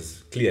 Now it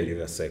has... Clearly,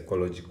 the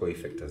psychological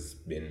effect has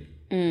been...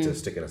 It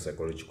has taken a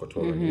psychological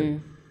toll on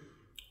you.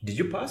 Did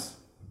you pass?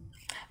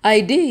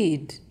 I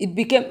did. It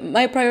became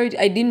my priority.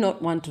 I did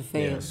not want to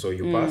fail. Yeah, so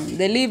you passed?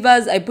 The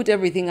leavers, I put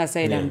everything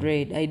aside and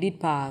read. I did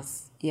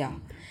pass. Yeah.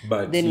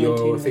 But then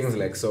your things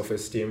like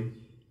self-esteem,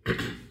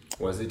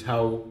 was it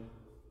how...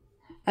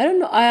 I don't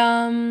know.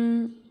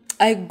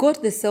 I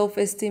got the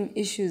self-esteem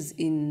issues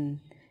in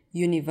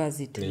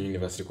university. In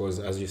university, because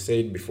as you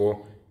said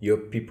before, your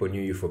people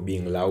knew you for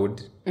being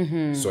loud.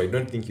 So I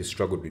don't think you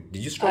struggled with...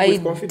 Did you struggle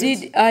with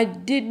confidence? I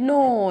did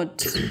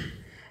not.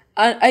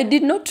 I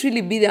did not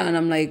really be there, and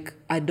I'm like,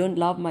 I don't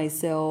love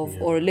myself,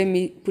 or let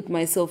me put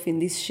myself in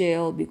this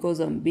shell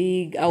because I'm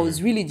big. I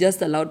was really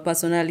just a loud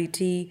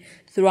personality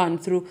through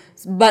and through.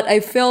 But I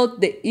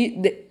felt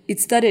it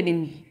started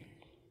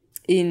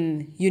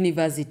in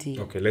university.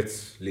 Okay,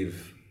 let's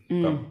leave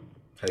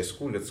high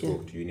school. Let's go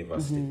to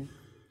university.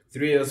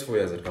 3 years, 4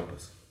 years at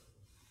campus.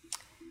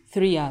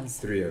 3 years.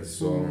 3 years.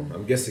 So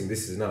I'm guessing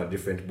this is now a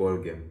different ball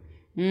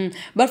game.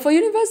 But for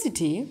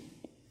university,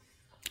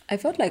 I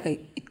felt like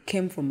it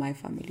came from my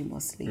family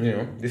mostly.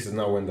 This is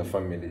now when the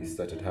family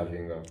started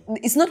having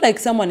It's not like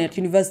someone at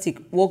university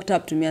walked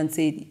up to me and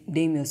said,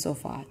 Dame, you're so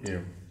fat.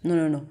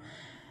 No.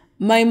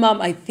 My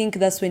mom, I think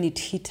that's when it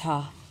hit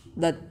her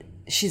that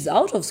she's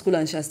out of school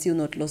and she has still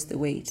not lost the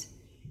weight.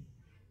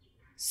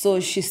 So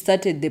she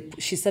started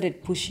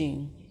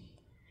pushing.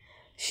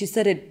 She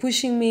started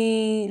pushing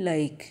me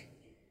like,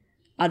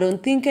 I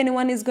don't think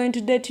anyone is going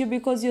to date you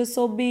because you're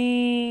so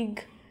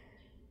big.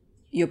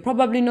 You're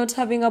probably not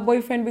having a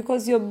boyfriend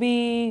because you're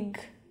big.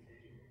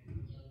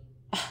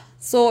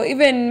 So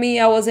even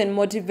me, I wasn't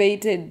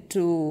motivated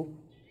to...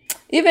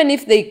 Even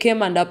if they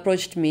came and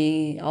approached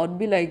me, I would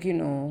be like,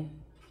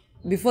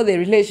 before the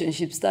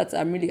relationship starts,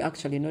 I'm really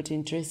actually not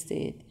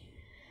interested.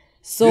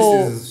 So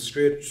this is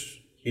straight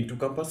into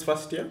campus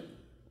first year?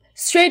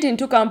 Straight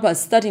into campus,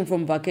 starting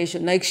from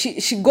vacation. Like,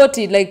 she got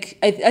it. Like,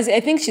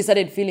 I think she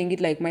started feeling it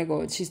like, my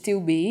God, she's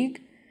still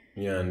big.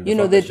 Yeah, and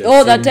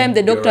that time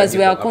the doctors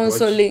were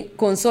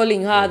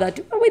consoling her that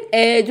with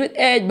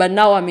age, but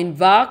now I'm in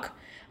VAC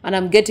and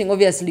I'm getting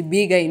obviously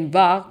bigger in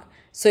VAC.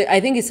 So I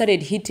think it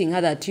started hitting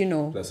her that,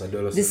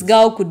 this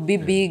girl could be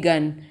big,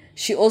 and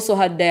she also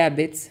had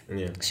diabetes.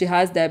 Yeah. She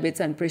has diabetes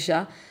and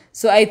pressure.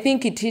 So I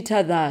think it hit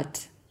her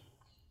that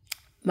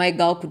my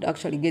girl could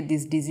actually get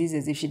these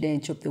diseases if she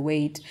didn't chop the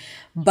weight.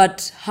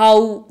 But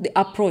how the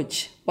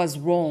approach was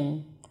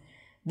wrong.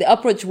 The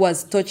approach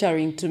was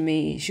torturing to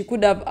me. She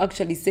could have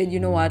actually said, you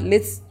know what,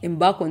 let's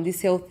embark on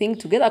this health thing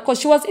together. Because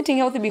she was eating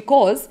healthy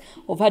because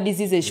of her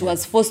diseases. She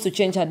was forced to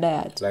change her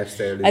diet.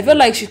 Lifestyle. I felt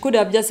like she could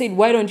have just said,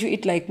 why don't you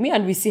eat like me,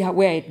 and we see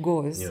where it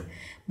goes. Yeah.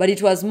 But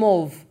it was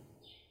more of,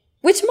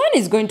 which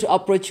man is going to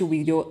approach you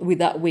with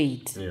that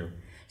weight? Yeah.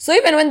 So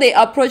even when they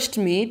approached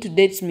me to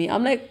date me,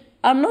 I'm like,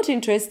 I'm not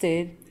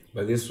interested.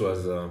 But this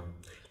was,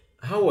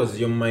 how was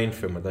your mind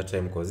frame at that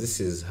time? Because this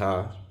is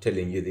her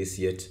telling you this,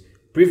 yet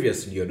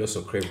previously you had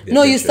also craved the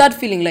No, you attention. start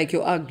feeling like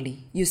you're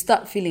ugly. You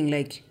start feeling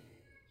like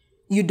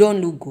you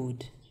don't look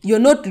good. You're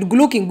not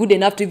looking good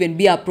enough to even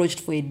be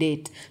approached for a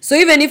date. So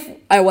even if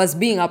I was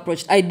being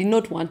approached, I did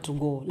not want to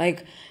go.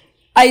 Like,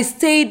 I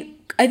stayed,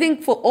 I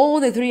think for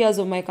all the 3 years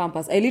of my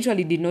campus, I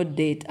literally did not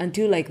date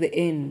until like the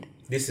end.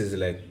 This is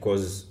like,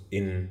 because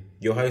in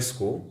your high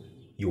school,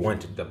 you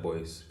wanted the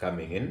boys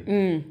coming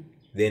in.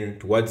 Then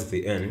towards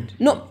the end,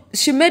 No,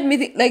 she made me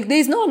think, like,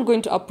 there's no one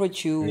going to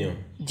approach you Yeah.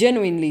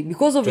 genuinely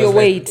because of it your was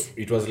like- weight.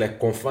 it was like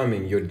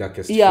confirming your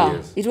darkest Yeah,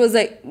 fears. it was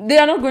like, they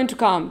are not going to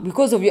come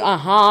because of you.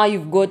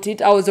 You've got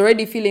it. I was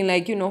already feeling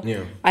like,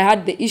 Yeah. I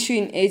had the issue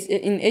in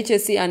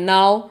HSC, and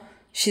now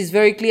she's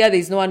very clear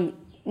there's no one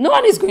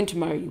is going to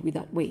marry you with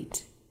that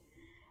weight.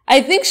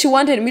 I think she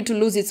wanted me to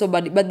lose it so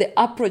badly, but the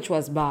approach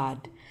was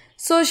bad.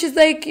 So she's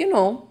like,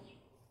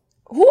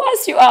 who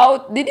asked you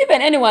out? Did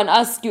even anyone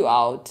ask you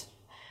out?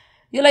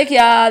 You're like,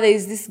 yeah,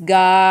 there's this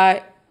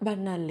guy, but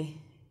Nale,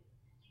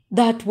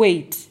 that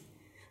weight.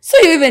 So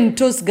you even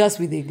toast gas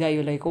with a guy.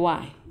 You're like,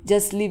 why?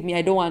 Just leave me.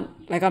 I don't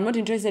want, like, I'm not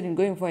interested in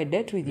going for a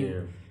date with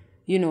you.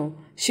 Yeah.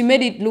 She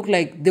made it look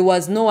like there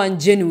was no one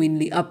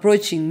genuinely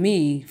approaching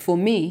me for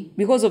me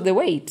because of the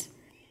weight.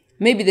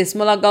 Maybe the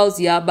smaller girls,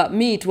 yeah, but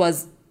me,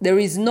 there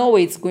is no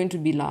way it's going to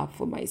be love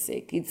for my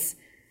sake. It's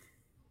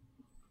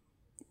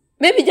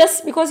maybe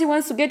just because he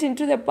wants to get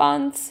into the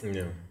pants,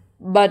 Yeah.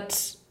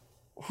 but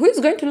who is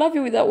going to love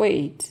you with that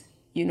weight?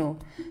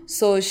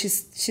 So she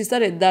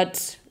started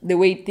the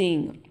weight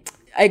thing.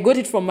 I got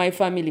it from my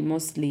family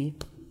mostly.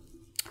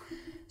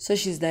 So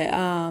she's like,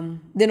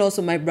 then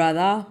also my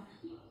brother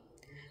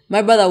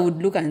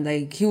would look and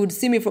like, he would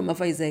see me from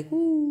afar. He's like,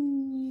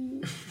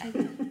 ooh,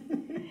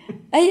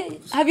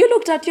 have you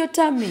looked at your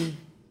tummy?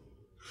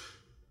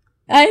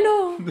 I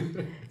know.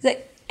 He's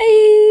like,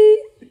 hey,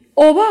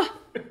 Oba,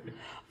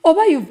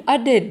 you've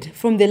added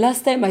from the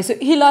last time I saw.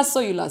 He last saw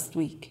you last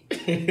week.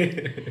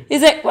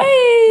 He's like,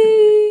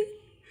 wait,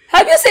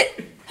 have you seen?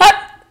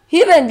 He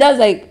even does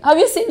like, have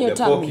you seen your The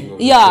tummy? poking of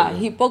the Yeah, tummy.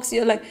 he pokes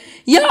you like,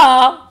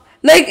 yeah.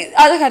 Like,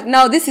 I look at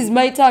now, this is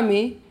my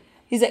tummy.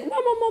 He's like,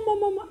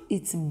 mama,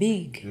 it's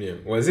big. Yeah.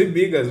 Was it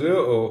big as well,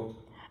 or?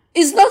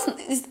 It's not.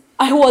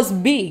 I was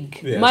big.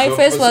 Yeah, My so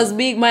face also- was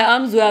big. My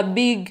arms were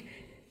big.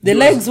 The He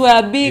legs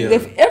was- were big. yeah.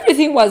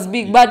 Everything was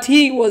big. But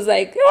he was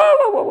like,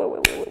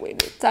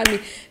 wait, tummy.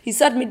 He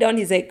sat me down.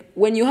 He's like,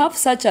 when you have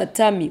such a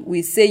tummy,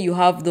 we say you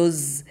have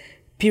those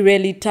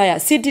Pirelli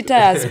tires, city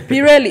tires,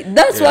 Pirelli.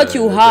 That's Yeah, what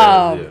you the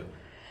have. tires, yeah.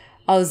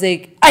 I was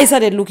like, I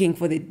started looking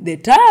for the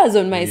tires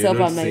on myself. You're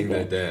not I'm like, seeing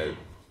that,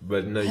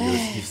 but now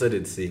you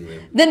started seeing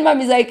them. then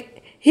mommy's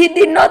like, he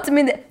did not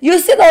mean that. You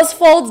see those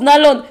folds,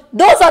 nylon?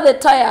 Those are the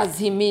tires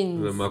he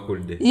means. The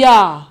Makulde.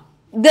 Yeah.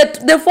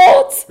 The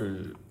folds,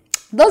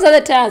 those are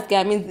the tires,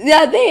 I mean, they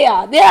are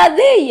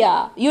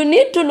there. You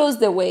need to lose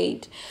the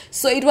weight.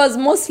 So it was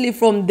mostly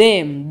from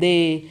them.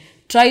 They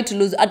tried to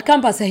lose. At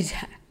campus,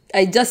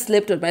 I just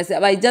slept on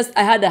myself.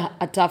 I had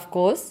a tough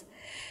course.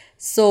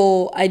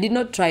 So I did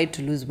not try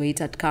to lose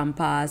weight at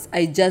campus.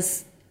 I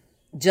just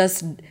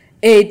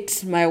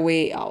ate my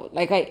way out.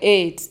 Like, I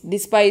ate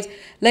despite,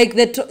 like,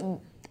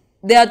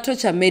 their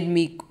torture made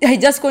me, I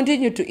just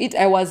continued to eat.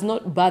 I was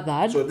not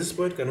bothered. So at this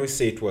point, can we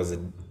say it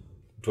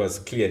was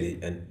clearly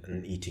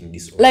an eating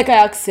disorder? Like,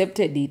 I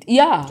accepted it.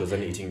 Yeah, It was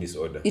an eating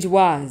disorder. it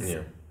was.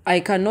 Yeah. I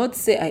cannot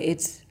say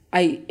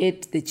I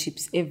ate the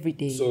chips every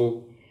day.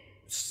 So,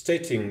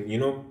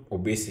 stating,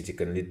 obesity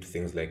can lead to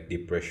things like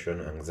depression,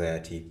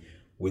 anxiety.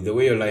 With the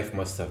way your life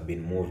must have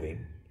been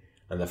moving,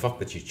 and the fact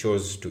that you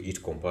chose to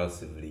eat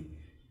compulsively,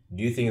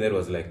 do you think that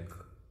was like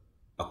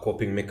a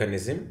coping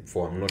mechanism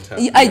for I'm not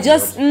happy? I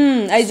just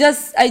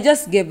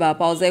gave up.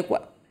 I was like,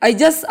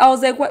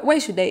 why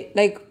should I?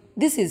 Like,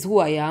 this is who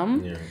I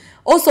am. Yeah.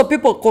 Also,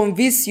 people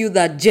convince you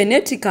that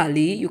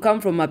genetically you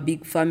come from a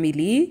big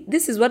family.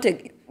 This is what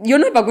you're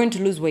never going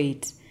to lose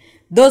weight.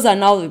 Those are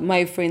now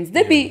my friends.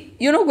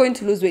 You're not going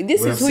to lose weight.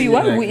 This We is have who seen you you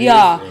are. like this,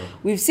 Yeah, yeah.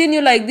 we've seen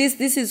you like this.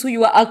 This is who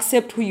you are.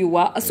 Accept who you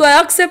are. So I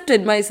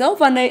accepted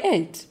myself and I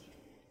ate.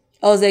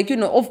 I was like,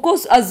 of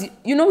course, as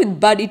you know, with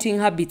bad eating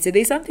habits,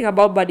 there's something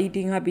about bad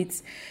eating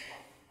habits.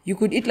 You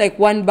could eat like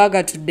one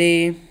burger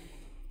today,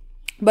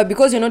 but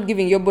because you're not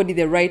giving your body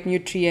the right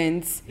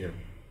nutrients, Yeah.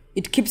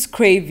 it keeps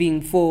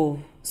craving for.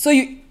 So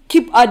you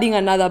keep adding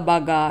another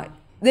burger,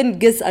 then it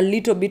gets a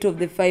little bit of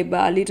the fiber,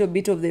 a little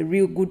bit of the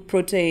real good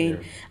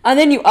protein, and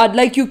then you add,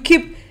 like,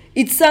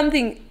 it's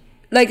something,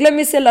 like, let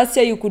me say last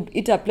year you could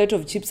eat a plate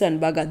of chips and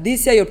burger.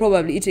 This year you're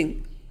probably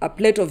eating a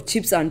plate of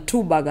chips and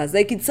 2 burgers.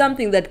 Like, it's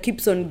something that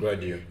keeps on.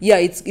 Gradual. Yeah,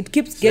 it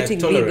keeps It's getting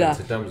like bigger. tolerance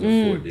in terms of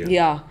food.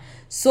 Yeah.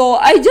 So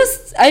I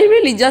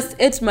really just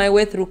ate my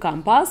way through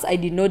campus. I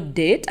did not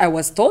date. I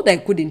was told I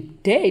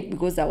couldn't date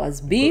because I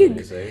was big.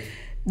 Decide.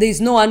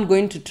 There's no one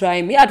going to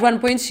try me. At one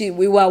point,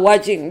 we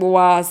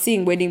were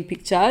seeing wedding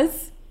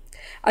pictures.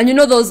 And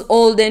those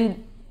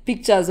olden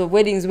pictures of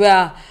weddings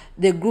where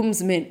the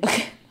groomsmen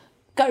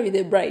carry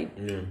the bride.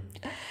 Yeah.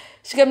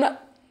 She came like,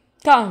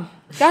 come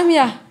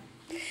here.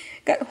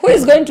 Who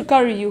is going to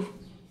carry you?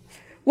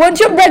 Won't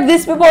you break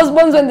these people's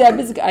bones when they are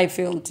busy? I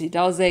felt it.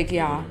 I was like,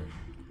 yeah.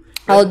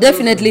 I'll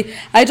definitely.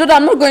 I thought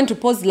I'm not going to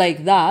pose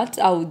like that.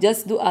 I'll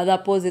just do other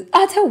poses.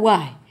 I tell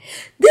why.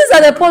 These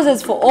are the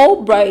poses for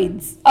all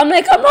brides. I'm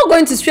like, I'm not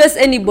going to stress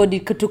anybody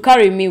to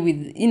carry me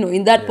with,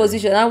 in that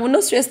position. I will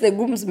not stress the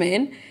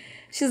groomsmen.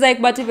 She's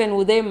like, but even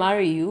would they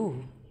marry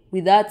you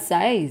with that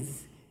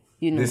size?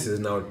 This is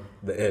now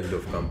the end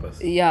of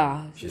campus.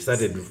 Yeah. She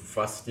started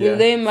first year. Will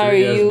they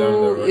marry 3 years down the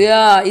you? road.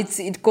 Yeah,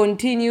 it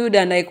continued,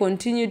 and I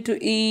continued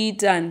to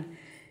eat, and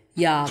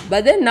yeah.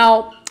 But then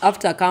now,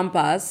 after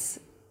campus,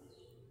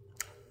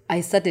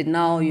 I started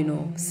now,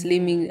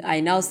 slimming.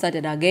 I now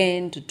started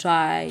again to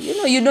try.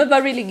 You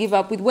never really give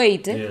up with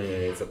weight. Yeah,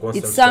 it's a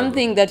constant It's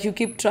something that you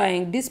keep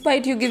trying.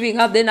 Despite you giving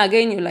up, then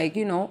again, you're like,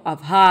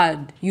 I've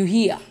heard, you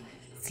hear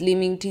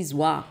slimming teas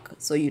work.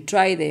 So you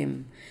try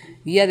them.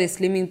 You hear the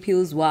slimming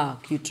pills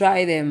work. You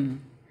try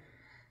them.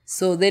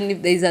 So then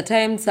if there's a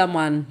time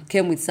someone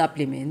came with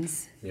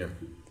supplements. Yeah.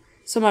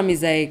 So mom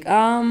is like,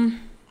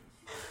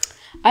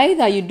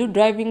 either you do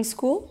driving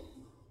school,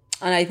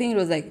 and I think it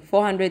was like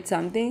 400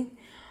 something,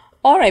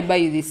 or I buy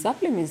you these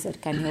supplements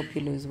that can help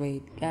you lose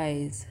weight.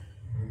 Guys,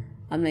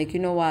 I'm like, you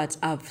know what?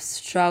 I've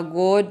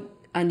struggled.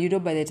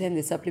 And by the time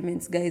the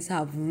supplements guys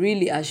have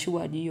really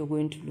assured you're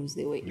going to lose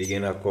the weight.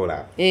 Beginner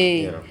cola.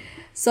 Hey. Yeah.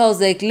 So I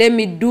was like, let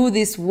me do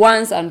this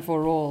once and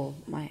for all.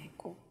 My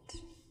God.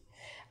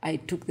 I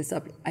took this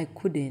up. I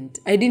couldn't.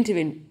 I didn't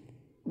even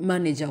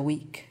manage a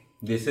week.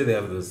 They say they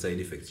have those side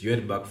effects. You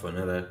went back for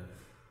another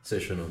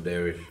session of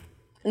dairy.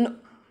 No.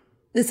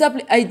 They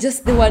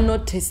were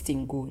not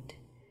tasting good.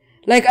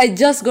 Like I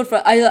just got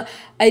I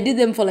did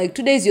them for like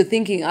 2 days. You're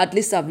thinking, at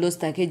least I've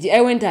lost a kg.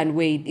 I went and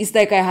weighed. It's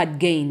like I had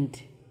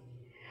gained.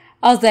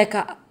 I was like,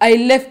 I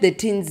left the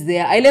tins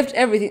there. I left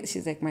everything.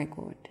 She's like, my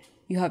God,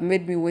 you have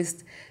made me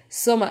waste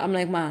so much. I'm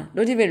like, man,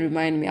 don't even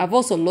remind me. I've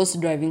also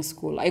lost driving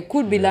school. I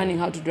could be learning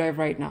how to drive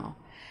right now.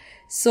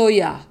 So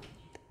yeah,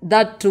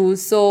 that too.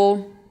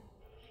 So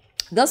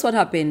that's what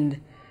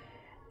happened.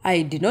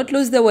 I did not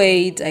lose the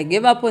weight. I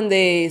gave up on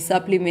the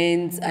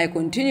supplements. I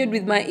continued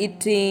with my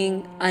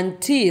eating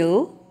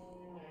until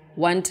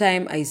one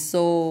time I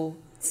saw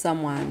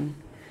someone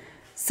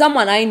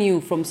I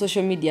knew from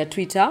social media,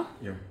 Twitter.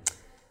 Yeah.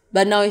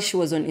 But now she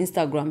was on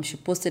Instagram. She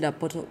posted a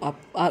photo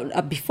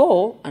up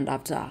before and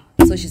after.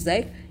 So she's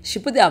like, she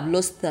put there, I've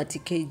lost 30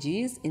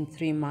 kgs in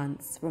 3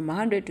 months, from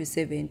 100 to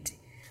 70.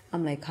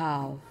 I'm like,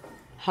 how?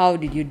 How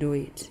did you do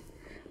it?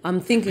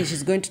 I'm thinking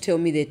she's going to tell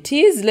me the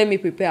teas. Let me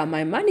prepare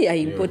my money. I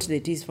import the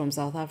teas from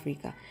South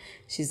Africa.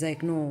 She's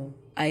like, no,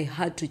 I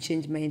had to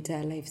change my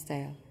entire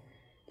lifestyle.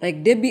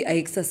 Like, Debbie, I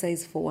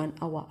exercise for 1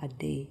 hour a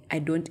day. I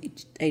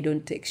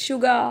don't take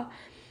sugar.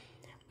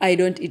 I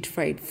don't eat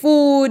fried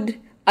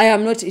food. I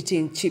am not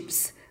eating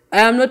chips.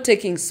 I am not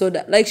taking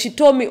soda. Like, she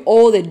told me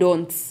all the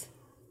don'ts,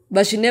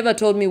 but she never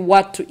told me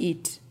what to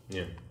eat.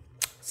 Yeah.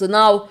 So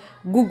now,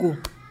 Google.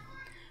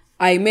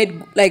 I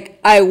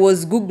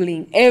was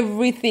Googling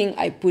everything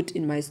I put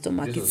in my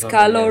stomach. It's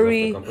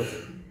calorie.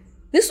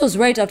 This was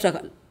right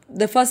after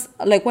the first,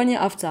 like 1 year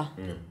after.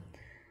 Yeah.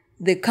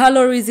 The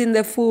calories in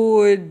the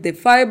food, the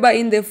fiber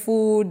in the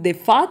food, the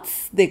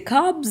fats, the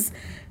carbs.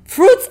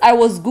 Fruits, I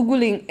was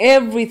Googling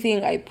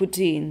everything I put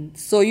in.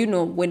 So,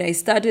 when I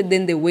started,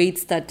 then the weight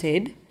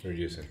started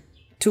Reducing.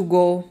 to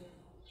go.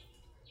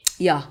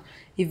 Yeah.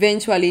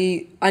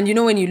 Eventually, and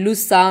when you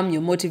lose some,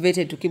 you're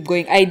motivated to keep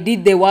going. I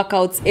did the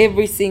workouts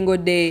every single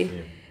day.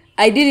 Yeah.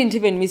 I didn't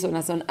even miss on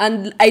a son.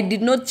 And I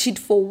did not cheat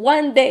for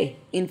 1 day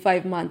in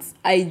 5 months.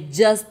 I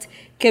just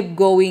kept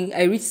going.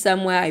 I reached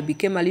somewhere. I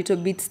became a little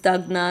bit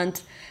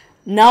stagnant.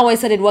 Now I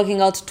started working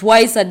out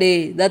twice a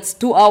day. That's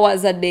 2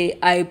 hours a day.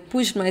 I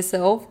pushed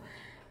myself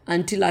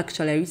until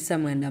actually I reached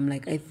somewhere and I'm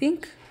like, I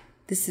think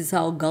this is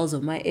how girls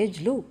of my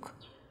age look.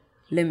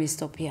 Let me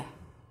stop here.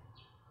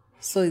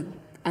 So,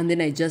 and then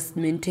I just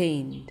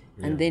maintained.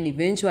 Yeah. And then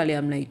eventually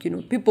I'm like,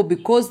 people,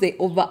 because they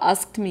over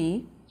asked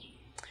me,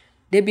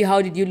 Debbie,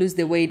 how did you lose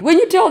the weight? When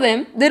you tell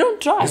them, they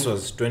don't try. This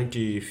was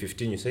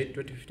 2015, you said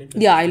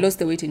 2015? Yeah, I lost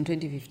the weight in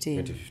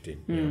 2015.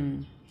 2015,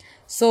 yeah.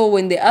 So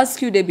when they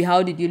ask you, Debbie,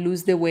 how did you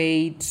lose the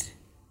weight?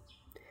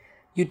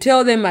 You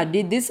tell them I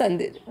did this and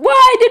this. Why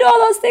I did all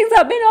those things?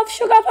 I've been off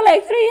sugar for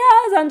like 3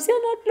 years. I'm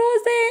still not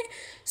losing.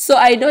 So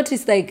I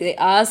noticed like they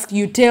ask,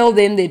 you tell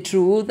them the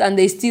truth and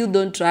they still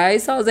don't try.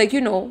 So I was like,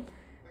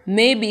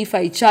 maybe if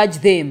I charge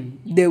them,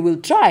 they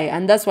will try.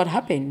 And that's what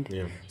happened.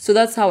 Yeah. So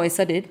that's how I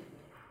started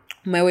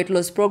my weight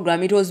loss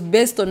program. It was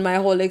based on my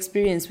whole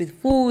experience with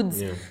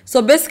foods. Yeah.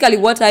 So basically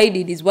what I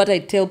did is what I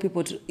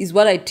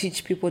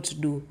teach people to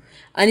do.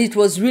 And it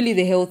was really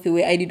the healthy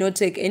way. I did not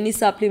take any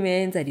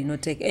supplements. I did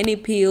not take any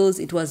pills.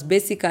 It was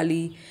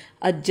basically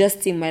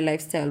adjusting my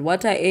lifestyle.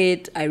 What I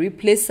ate, I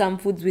replaced some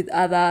foods with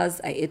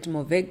others. I ate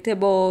more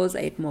vegetables.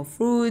 I ate more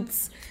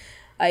fruits.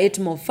 I ate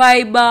more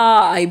fiber.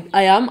 I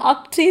am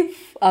active.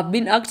 I've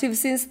been active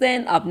since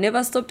then. I've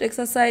never stopped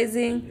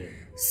exercising. Yeah.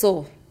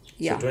 So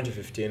Yeah. So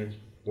 2015,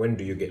 when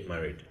do you get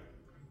married?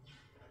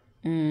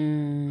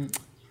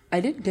 I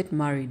didn't get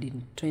married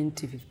in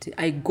 2015.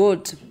 I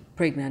got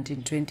pregnant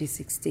in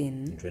 2016.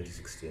 In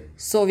 2016.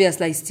 So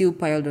obviously I still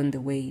piled on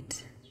the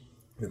weight.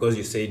 Because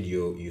you said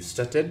you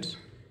started,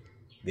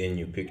 then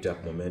you picked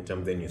up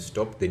momentum, then you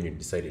stopped, then you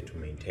decided to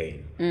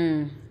maintain.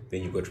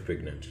 Then you got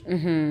pregnant.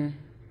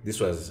 This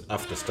was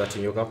after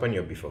starting your company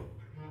or before?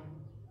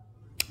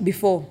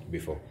 Before.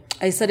 Before.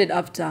 I started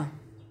after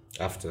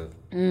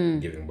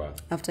giving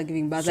birth. After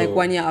giving birth, So- like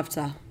 1 year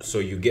after. So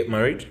you get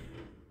married?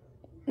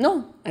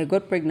 No, I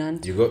got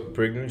pregnant You got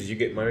pregnant? Did you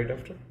get married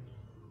after?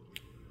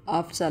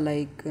 after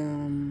like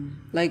 1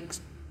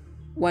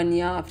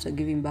 year after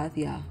giving birth.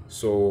 Yeah,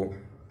 So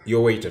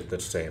your weight at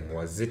that time,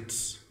 was it,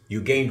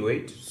 you gained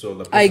weight? So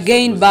the I process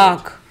gained was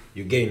back. that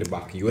You gained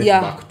back. You went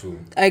Yeah, back to,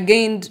 I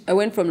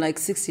went from like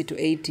 60 to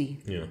 80,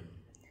 yeah.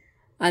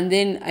 and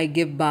then I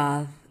gave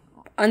birth.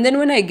 And then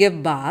when I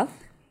gave birth,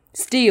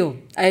 still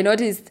I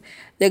noticed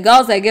the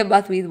girls I gave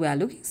birth with were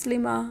looking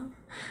slimmer,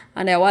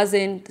 and I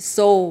wasn't.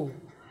 So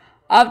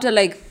after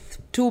like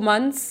 2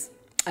 months,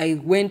 I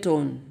went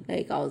on.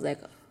 Like I was like,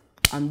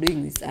 I'm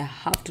doing this. I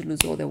have to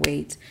lose all the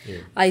weight. Yeah.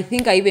 I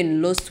think I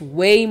even lost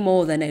way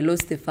more than I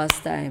lost the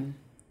first time.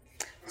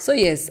 So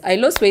yes, I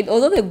lost weight,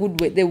 although the good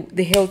way,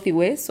 the healthy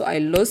way. So I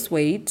lost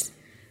weight.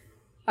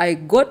 I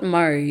got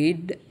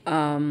married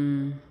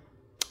 1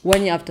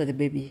 year after the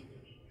baby.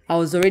 I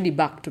was already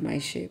back to my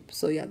shape.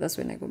 So yeah, that's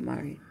when I got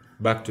married.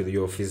 Back to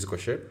your physical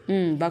shape?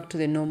 Back to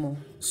the normal.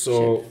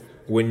 So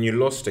when you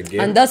lost again,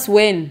 And that's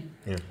when,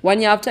 Yeah.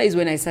 1 year after is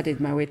when I started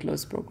my weight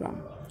loss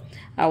program.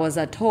 I was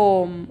at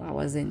home. I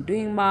wasn't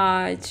doing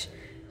much.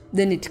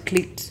 Then it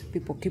clicked.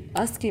 People keep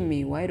asking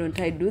me, why don't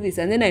I do this?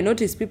 And then I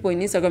noticed people in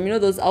Instagram,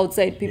 those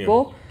outside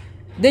people.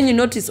 Then you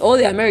notice all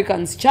the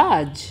Americans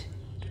charge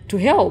to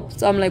help.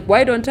 So I'm like,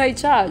 why don't I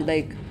charge?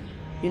 Like,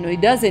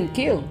 it doesn't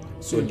kill.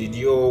 so did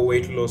your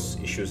weight loss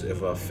issues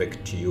ever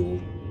affect you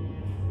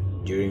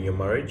during your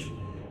marriage?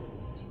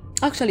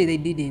 Actually, they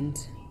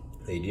didn't.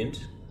 They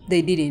didn't?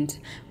 They didn't.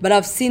 But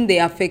I've seen they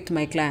affect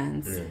my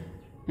clients.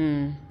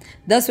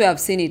 That's where I've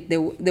seen it.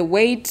 The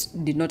weight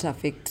did not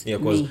affect Yeah,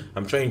 because me.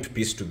 I'm trying to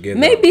piece together.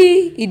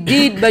 Maybe it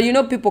did,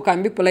 but people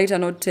can be polite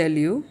and not tell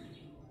you.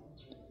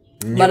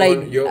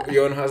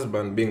 Your own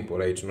husband being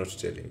polite, not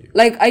telling you.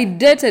 Like I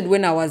dated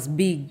when I was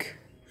big.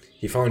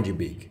 He found you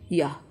big.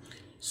 Yeah.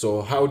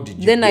 So how did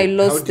you? Then I how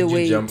lost did the you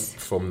weight. jump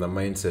from the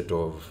mindset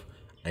of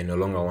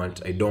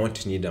I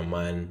don't need a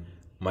man.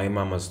 My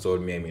mom has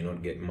told me I may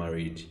not get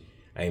married.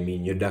 I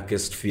mean, your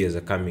darkest fears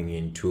are coming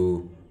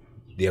into.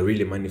 They are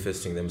really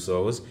manifesting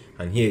themselves,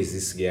 and here is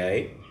this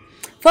guy.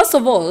 First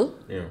of all,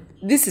 Yeah,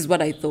 this is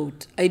what I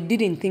thought. I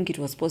didn't think it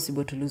was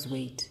possible to lose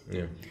weight.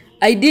 yeah.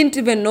 I didn't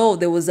even know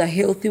there was a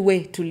healthy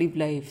way to live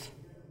life.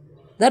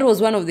 That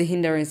was one of the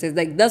hindrances.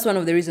 Like that's one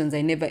of the reasons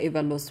I never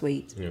ever lost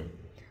weight. Yeah.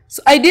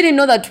 So I didn't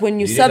know that when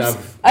you didn't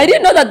have I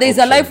didn't know that there's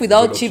a life options,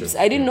 without good chips. options,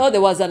 I didn't know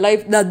there was a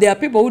life that there are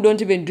people who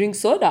don't even drink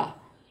soda.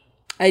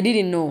 I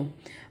didn't know.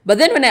 But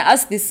then when I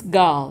asked this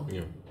girl,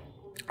 Yeah.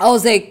 I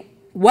was like,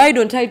 why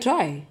don't I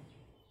try?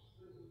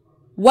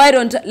 Why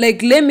don't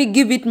let me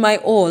give it my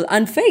all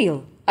and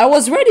fail? I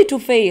was ready to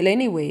fail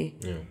anyway.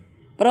 Yeah.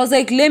 But I was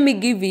like, let me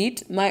give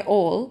it my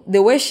all,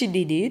 the way she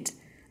did it.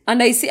 And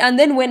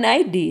then when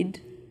I did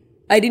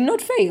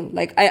not fail.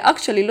 Like I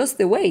actually lost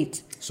the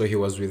weight. So he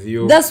was with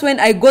you. That's when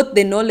I got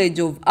the knowledge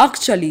of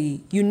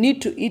actually you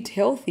need to eat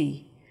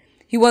healthy.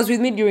 He was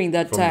with me during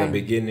that from time. the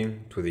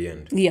beginning to the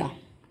end. Yeah.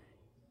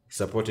 He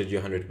supported you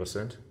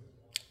 100%.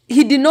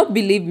 He did not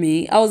believe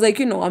me. I was like,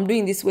 I'm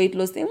doing this weight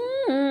loss thing.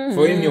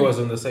 For him, he was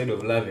on the side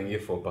of loving you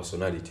for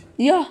personality,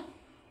 Yeah.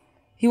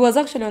 He was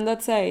actually on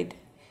that side.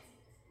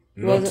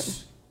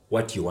 not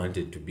what you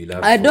wanted to be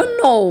loved. I for.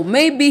 don't know.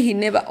 Maybe he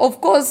never.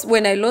 Of course,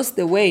 when I lost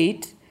the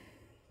weight,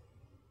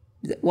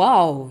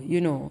 wow,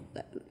 you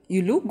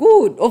look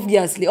good,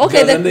 obviously.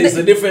 Okay, Because then there's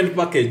a different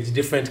package,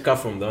 different car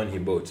from the one he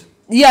bought.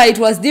 yeah, it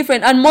was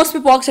different. And most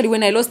people actually,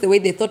 when I lost the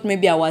weight, they thought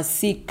maybe I was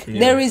sick. Yeah.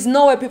 There is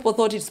no way people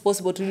thought it's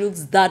possible to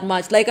lose that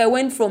much. Like I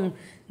went from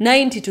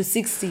 90 to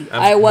 60.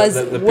 I was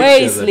The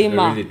way pictures are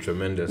slimmer. really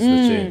tremendous, the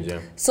change, yeah.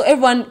 So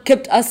everyone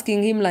kept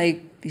asking him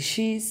like, is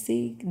she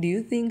sick? Do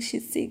you think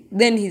she's sick?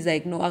 Then he's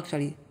like, no,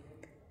 actually,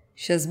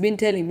 she has been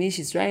telling me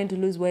she's trying to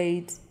lose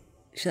weight.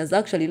 She has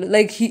actually,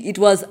 it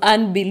was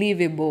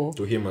unbelievable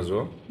To him as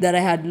well. that I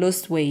had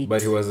lost weight.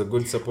 But he was a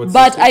good support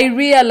But system. I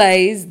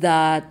realized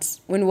that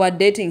when we were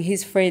dating,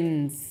 his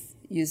friends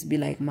used to be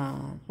like,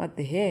 "Man, what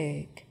the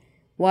heck?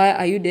 Why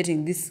are you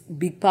dating this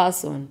big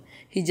person?"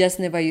 He just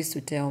never used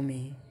to tell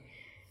me.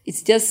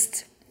 It's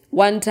just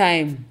one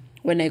time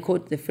when I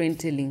caught the friend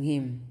telling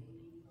him.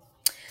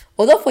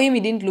 Although for him,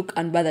 it didn't look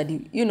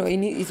unbothered.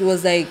 It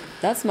was like,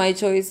 that's my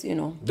choice,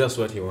 That's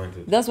what he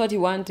wanted. That's what he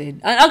wanted.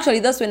 And actually,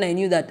 that's when I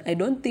knew that I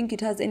don't think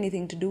it has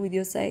anything to do with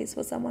your size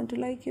for someone to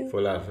like you. For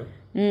love,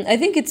 eh? I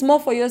think it's more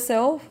for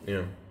yourself.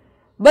 Yeah.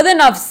 But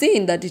then I've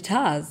seen that it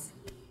has.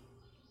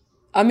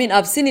 I mean,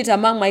 I've seen it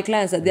among my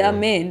clients that their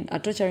men are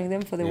torturing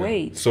them for the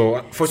weight.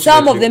 So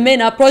Some of the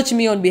men approach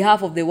me on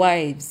behalf of the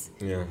wives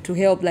Yeah. to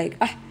help. Like,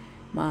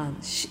 man,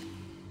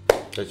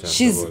 Touch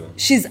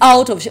she's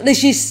out of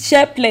she's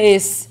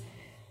shapeless.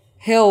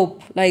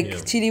 Help, like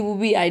Chidi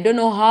Bubi. I don't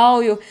know how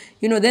you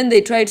know. Then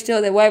they try to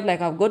tell the wife, like,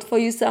 I've got for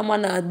you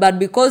someone, but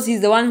because he's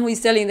the one who is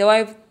telling the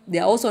wife, they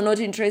are also not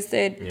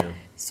interested. Yeah.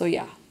 So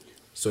yeah.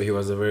 So he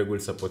was a very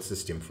good support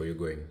system for you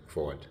going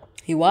forward.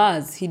 He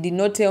was. He did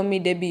not tell me,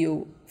 Debbie,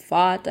 you're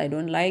fat, I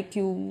don't like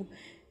you.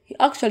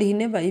 He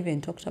never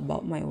even talked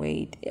about my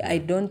weight. I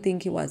don't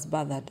think he was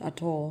bothered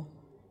at all.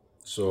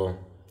 So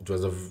it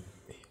was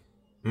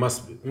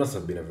must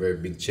have been a very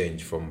big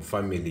change from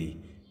family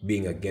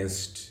being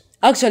against.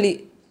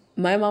 Actually,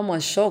 my mom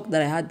was shocked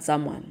that I had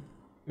someone.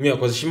 Yeah,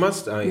 because she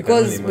must.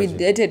 Because we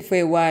dated for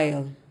a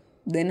while,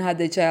 then had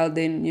the child,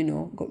 then,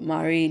 got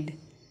married.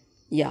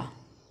 Yeah.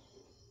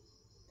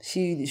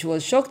 She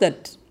was shocked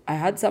that I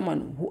had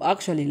someone who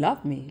actually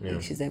loved me. Yeah.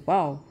 Like, she's like,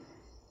 wow,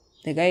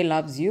 the guy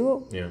loves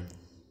you. Yeah.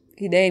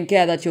 He didn't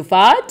care that you're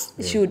fat.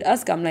 Yeah. She would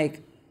ask, I'm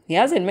like, he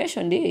hasn't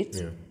mentioned it.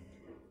 Yeah.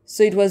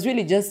 So it was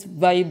really just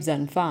vibes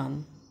and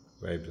fun.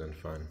 Vibes and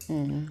fun.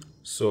 Mm-hmm.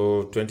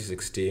 So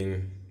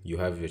 2016, you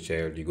have your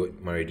child. You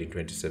got married in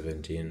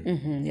 2017.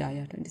 Mm-hmm. Yeah,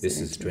 2017. This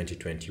is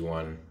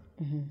 2021.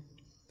 Mm-hmm.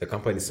 The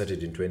company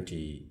started in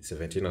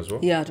 2017 as well?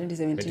 Yeah,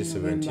 2017.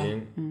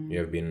 2017. Mm-hmm. You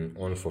have been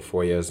on for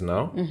 4 years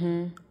now.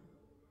 Mm-hmm.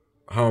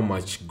 How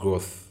much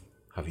growth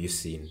have you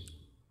seen?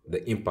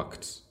 The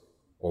impact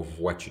of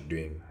what you're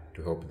doing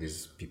to help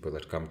these people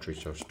that come to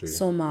reach out to you?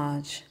 So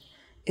much,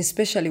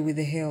 especially with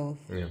the health.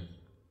 Yeah.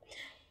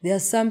 There are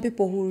some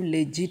people who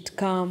legit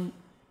come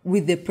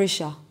with the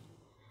pressure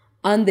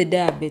and the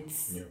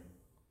diabetes. Yeah.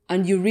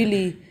 And you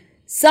really,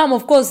 some,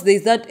 of course,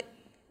 there's that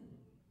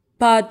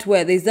part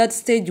where there's that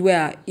stage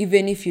where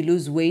even if you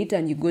lose weight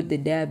and you got the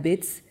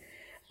diabetes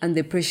and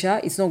the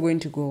pressure, it's not going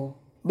to go.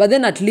 But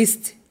then at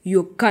least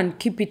you can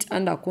keep it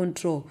under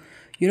control.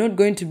 You're not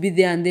going to be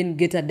there and then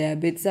get a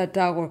diabetes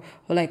attack or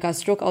like a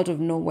stroke out of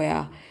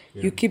nowhere.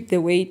 Yeah. You keep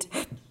the weight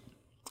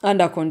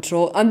under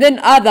control. And then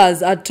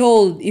others are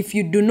told if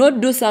you do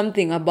not do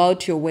something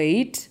about your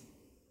weight,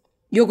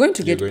 you're going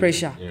to get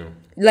pressure.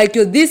 Like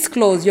you're this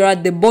close, you're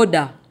at the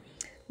border.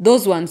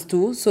 Those ones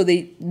too, so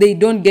they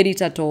don't get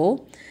it at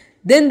all.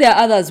 Then there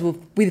are others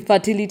with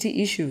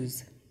fertility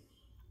issues.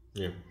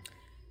 Yeah.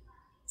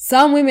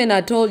 Some women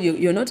are told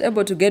you're not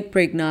able to get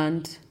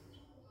pregnant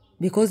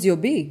because you're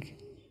big.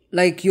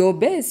 Like you're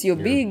obese, you're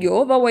big, you're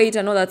overweight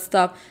and all that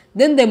stuff.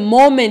 Then the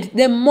moment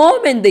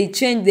they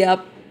change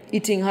their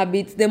eating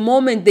habits, the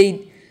moment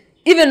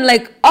even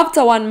like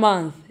after 1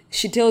 month,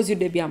 she tells you,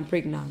 Debbie, I'm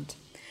pregnant.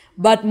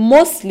 But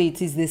mostly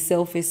it is the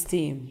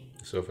self-esteem.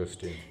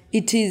 Self-esteem.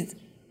 It is,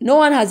 no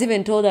one has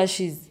even told her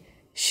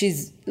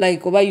she's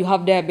like, oh, you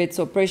have diabetes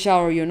or pressure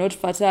or you're not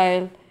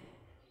fertile.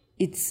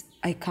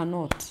 I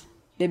cannot.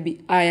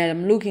 Debbie, I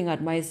am looking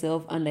at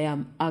myself and I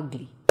am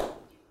ugly.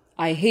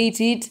 I hate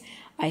it.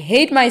 I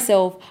hate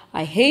myself.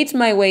 I hate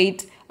my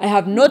weight. I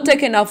have not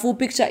taken a full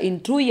picture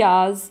in 2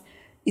 years.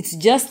 It's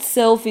just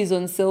selfies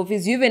on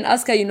selfies. You even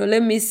ask her,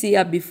 let me see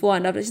her before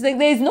and after. She's like,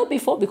 there is no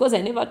before because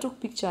I never took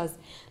pictures.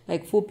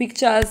 Like full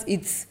pictures,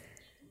 it's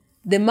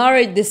the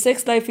marriage, the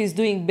sex life is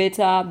doing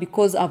better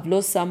because I've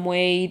lost some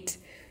weight.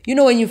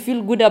 When you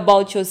feel good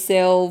about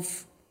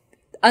yourself,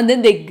 and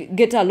then they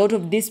get a lot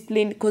of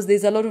discipline because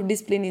there's a lot of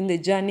discipline in the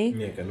journey.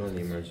 Yeah, I can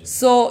only imagine.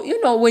 So,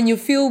 when you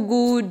feel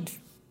good,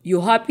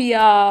 you're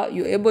happier,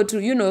 you're able to,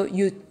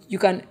 you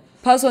can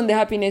pass on the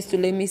happiness to,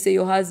 let me say,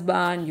 your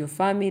husband, your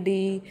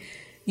family.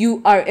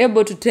 You are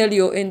able to tell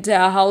your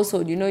entire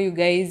household, you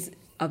guys,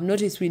 I've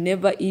noticed we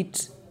never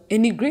eat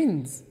any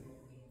greens.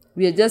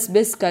 We are just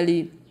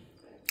basically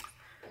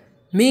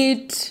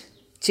meat,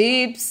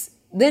 chips.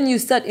 Then you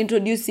start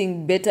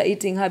introducing better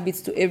eating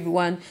habits to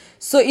everyone.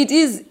 So it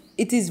is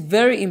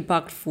very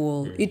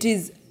impactful. It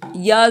is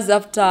years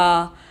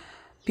after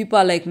people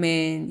are like,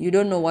 man, you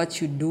don't know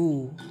what you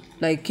do.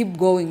 Like, keep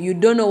going. You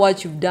don't know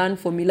what you've done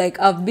for me. Like,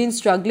 I've been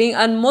struggling.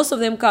 And most of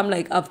them come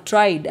like, I've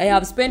tried. I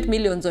have spent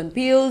millions on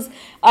pills.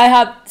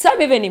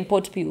 Some even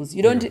import pills.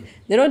 They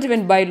don't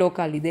even buy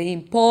locally. They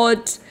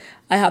import.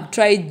 I have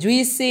tried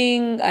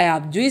juicing. I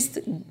have juiced,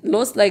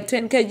 lost like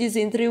 10 kgs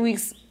in 3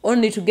 weeks,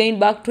 only to gain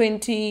back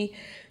 20.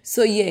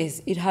 So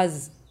yes, it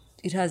has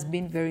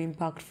been very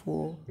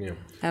impactful. Yeah.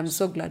 I'm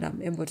so glad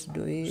I'm able to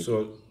do it.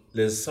 So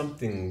there's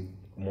something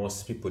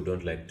most people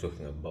don't like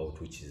talking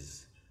about, which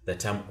is the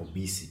term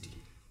obesity.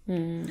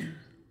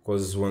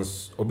 Because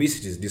once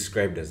obesity is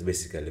described as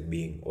basically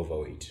being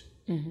overweight.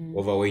 Mm-hmm.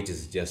 Overweight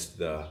is just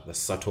the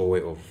subtle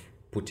way of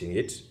putting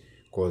it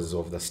because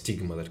of the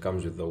stigma that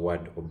comes with the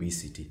word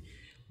obesity.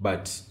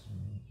 But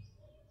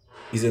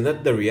isn't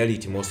that the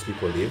reality most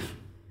people live?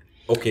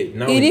 Okay,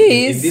 now in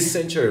this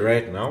century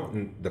right now,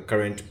 in the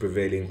current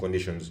prevailing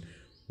conditions,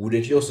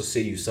 wouldn't you also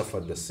say you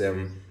suffered the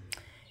same?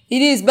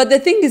 It is, but the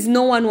thing is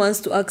no one wants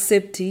to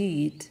accept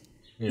it.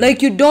 Yeah.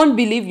 Like, you don't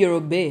believe you're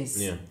obese.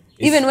 Yeah.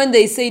 Even when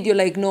they say it, you're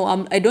like,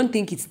 no, I don't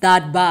think it's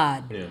that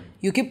bad. Yeah.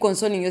 You keep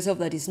consoling yourself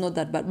that it's not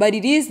that bad, but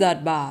it is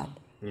that bad.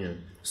 Yeah.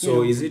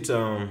 So is it?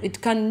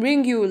 It can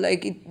bring you,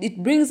 like,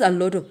 it brings a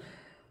lot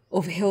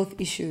of health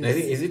issues. I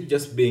think, is it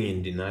just being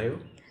in denial?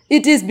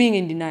 It is being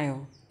in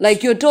denial.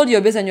 Like, you're told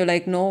you're best and you're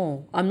like,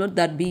 no, I'm not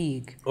that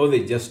big. Or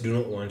they just do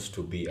not want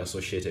to be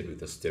associated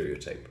with a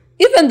stereotype.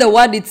 Even the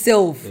word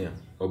itself, Yeah.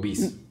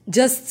 Obese.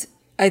 just,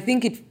 I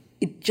think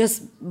it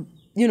just,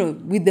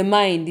 with the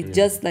mind, it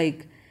just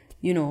like,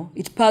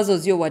 it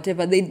puzzles you or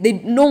whatever.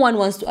 No one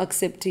wants to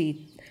accept it.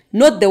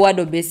 Not the word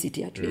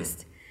obesity, at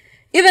least.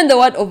 Even the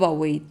word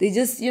overweight. They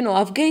just,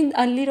 I've gained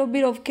a little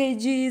bit of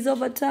kgs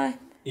over time.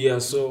 Yeah,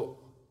 so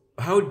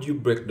how do you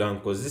break down?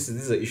 Because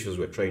these are issues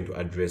we're trying to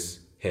address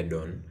head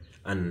on.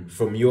 And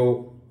from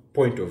your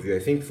point of view, I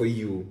think for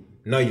you,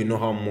 now you know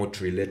how more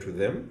to relate with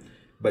them,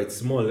 but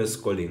it's more or less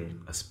calling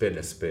a spade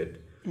a spade.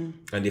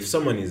 And if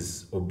someone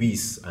is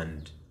obese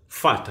and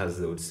fat, as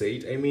they would say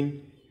it,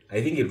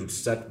 I think it would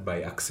start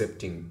by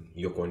accepting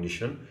your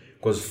condition.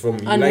 Because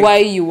why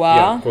you are.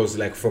 Yeah, because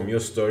like from your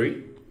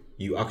story,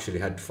 you actually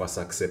had to first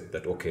accept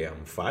that, okay,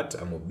 I'm fat,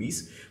 I'm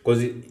obese.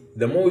 Because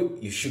the more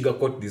you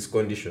sugarcoat these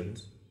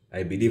conditions,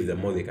 I believe the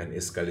more they can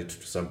escalate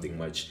to something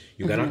much.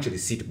 You can actually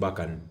sit back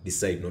and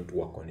decide not to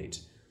work on it.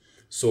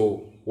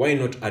 So why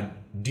not?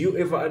 Do you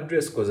ever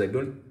address? Because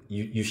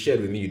you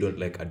shared with me you don't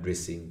like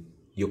addressing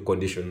your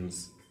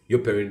conditions, your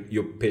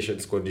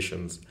patient's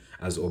conditions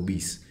as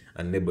obese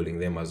and labeling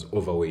them as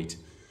overweight.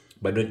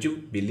 But don't you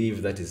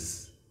believe that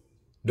is?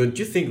 Don't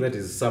you think that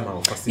is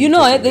somehow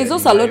facilitating? There's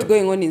also a lot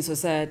going on in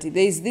society.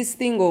 There is this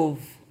thing of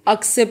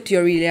accept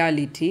your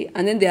reality,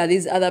 and then there are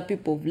these other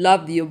people who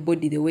love your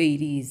body the way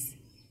it is.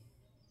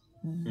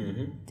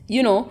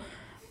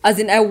 As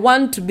in, I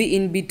want to be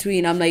in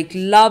between. I'm like,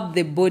 love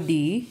the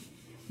body,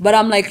 but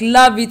I'm like,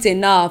 love it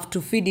enough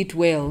to feed it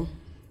well.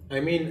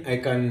 I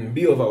can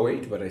be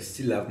overweight, but I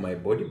still love my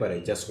body, but I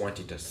just want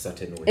it a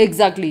certain way.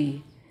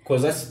 Exactly.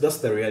 Because that's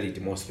the reality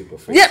most people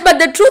face. Yeah, but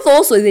the truth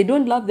also is they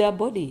don't love their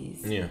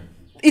bodies. Yeah.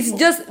 It's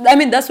just,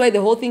 that's why the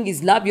whole thing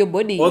is love your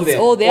body. It's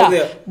all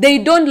there. They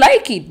don't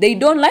like it.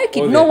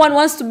 No one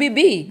wants to be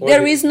big.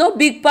 There is no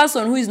big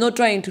person who is not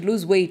trying to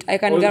lose weight. I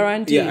can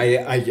guarantee.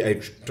 Yeah,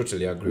 I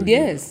totally agree.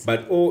 Yes.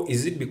 But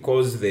is it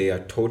because they are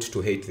taught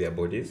to hate their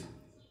bodies?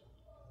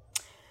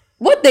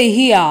 What they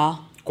hear.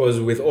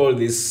 Because with all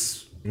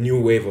this new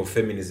wave of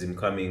feminism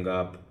coming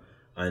up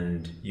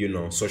and,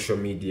 social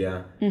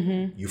media,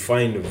 you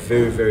find a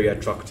very, very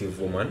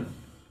attractive woman.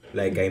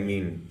 Like,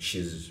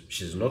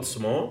 she's not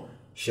small.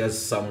 She has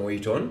some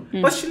weight on,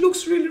 but she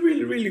looks really,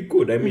 really, really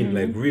good.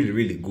 Like really,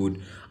 really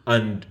good.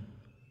 And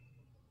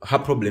her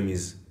problem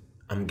is,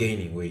 I'm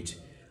gaining weight.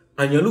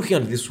 And you're looking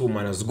at this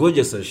woman, as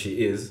gorgeous as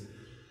she is,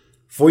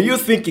 for you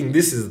thinking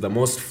this is the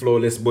most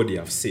flawless body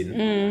I've seen,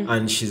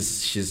 and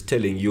she's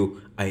telling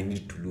you, I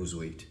need to lose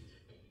weight.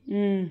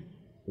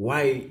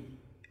 Why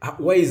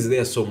is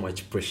there so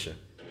much pressure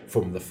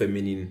from the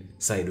feminine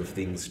side of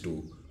things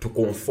to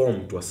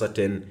conform to a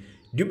certain?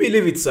 Do you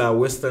believe it's a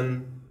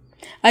Western?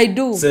 I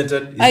do.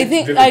 Centered? I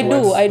think I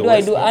do.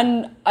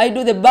 And I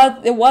do.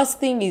 The worst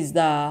thing is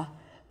that,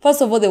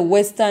 first of all, the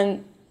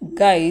Western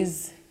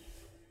guys,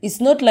 it's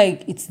not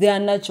like it's their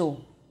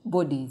natural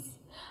bodies.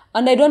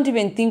 And I don't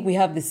even think we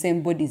have the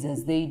same bodies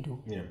as they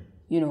do. Yeah.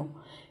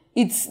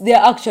 They're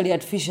actually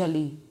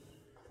artificially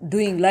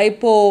doing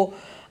lipo.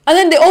 And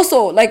then they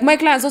also, like, my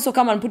clients also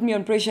come and put me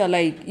on pressure.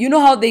 Like,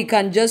 how they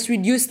can just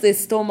reduce the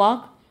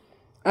stomach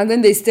and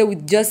then they stay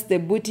with just the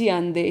booty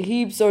and the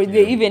hips, or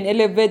they even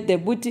elevate the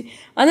booty.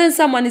 And then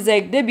someone is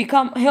like,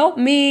 help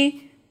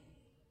me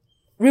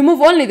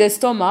remove only the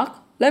stomach.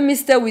 Let me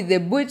stay with the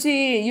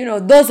booty.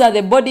 Those are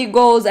the body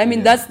goals.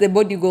 That's the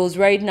body goals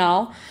right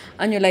now.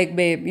 And you're like,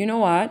 babe, you know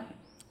what?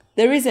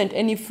 There isn't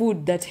any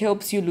food that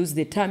helps you lose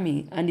the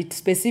tummy, and it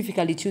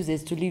specifically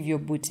chooses to leave your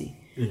booty.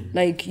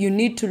 Like, you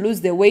need to lose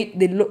the weight.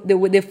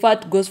 The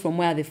fat goes from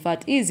where the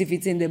fat is. If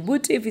it's in the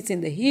booty, if it's in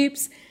the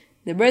hips,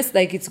 the breast,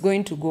 like, it's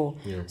going to go.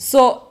 Yeah.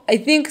 So I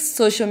think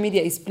social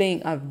media is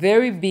playing a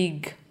very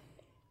big...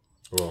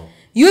 Wow.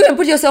 You even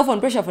put yourself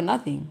on pressure for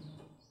nothing.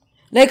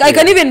 Like, I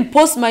can even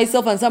post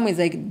myself and someone's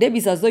like, Debbie,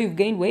 it's as though you've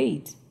gained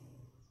weight.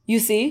 You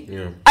see?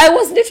 Yeah. I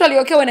was literally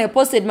okay when I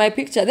posted my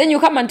picture. Then you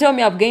come and tell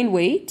me I've gained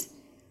weight.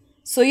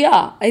 So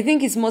yeah, I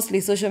think it's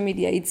mostly social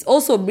media. It's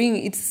also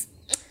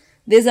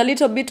there's a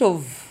little bit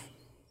of,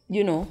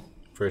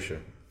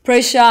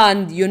 pressure,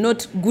 and you're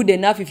not good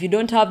enough if you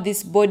don't have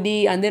this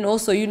body, and then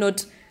also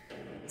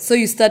so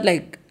you start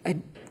like,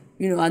 and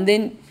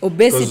then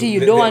obesity,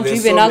 you don't want to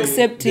even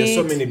accept it. There's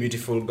so many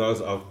beautiful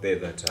girls out there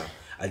that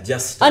are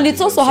just... And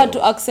it's also hard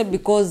to accept,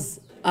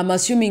 because I'm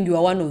assuming you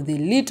are one of the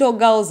little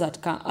girls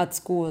at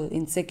school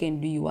in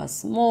secondary. You are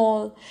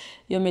small,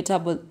 you're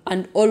metabolic,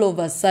 and all of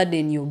a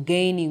sudden you're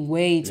gaining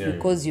weight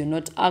because you're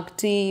not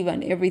active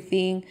and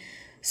everything.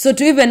 So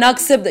to even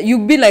accept that,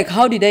 you'd be like,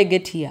 how did I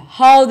get here?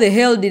 How the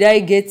hell did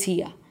I get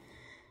here?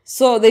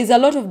 So there's a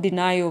lot of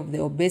denial of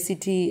the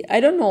obesity. I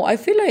don't know. I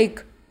feel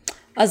like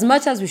as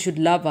much as we should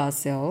love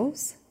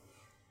ourselves,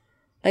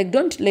 Like,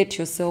 don't let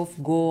yourself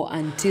go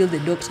until the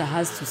doctor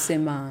has to say,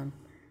 man,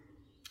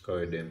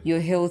 your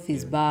health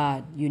is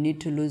bad, you need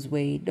to lose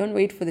weight. Don't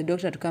wait for the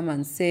doctor to come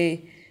and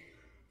say,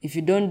 if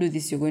you don't do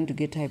this, you're going to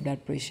get high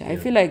blood pressure. I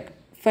feel like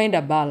find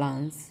a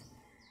balance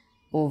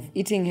of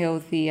eating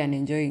healthy and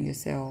enjoying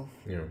yourself.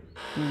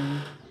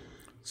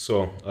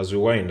 So as we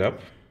wind up,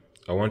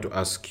 I want to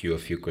ask you a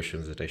few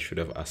questions that I should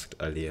have asked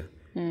earlier.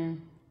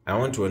 I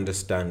want to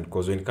understand,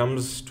 because when it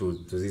comes to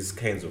these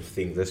kinds of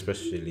things,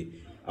 especially,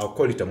 I'll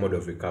call it a mode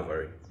of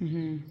recovery.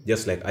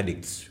 Just like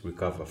addicts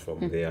recover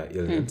from their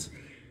illness.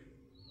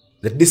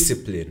 The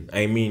discipline,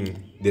 I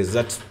mean, there's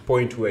that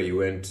point where you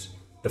went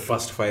the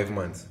first 5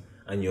 months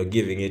and you're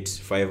giving it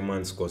 5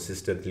 months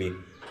consistently.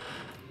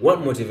 What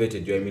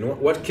motivated you? I mean,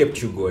 what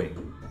kept you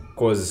going?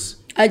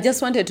 Because I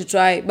just wanted to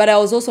try, but I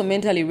was also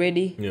mentally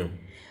ready.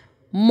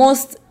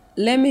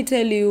 Let me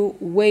tell you,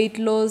 weight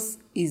loss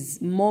is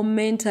more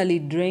mentally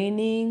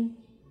draining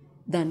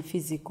than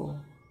physical.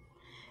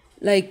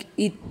 Like,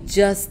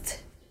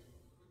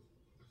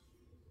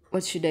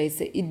 what should I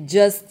say?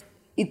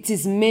 It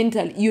is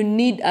mental. You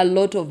need a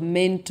lot of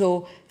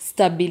mental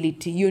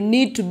stability. You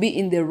need to be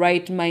in the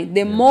right mind.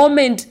 The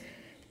moment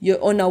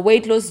you're on a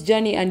weight loss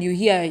journey and you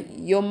hear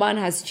your man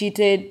has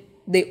cheated,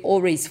 they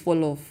always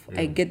fall off.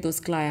 I get those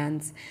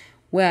clients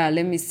where,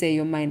 let me say,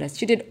 your mind has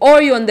cheated,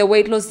 or you're on the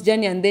weight loss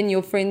journey and then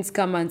your friends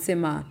come and say,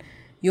 man,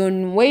 you're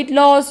on weight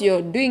loss,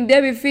 you're doing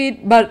Debbie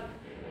Fit, but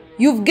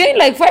you've gained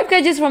like 5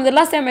 kgs from the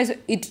last time I saw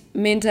it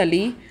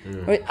mentally.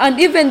 And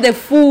even the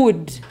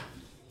food,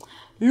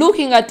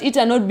 looking at it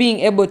and not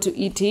being able to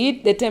eat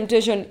it, the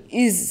temptation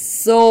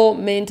is so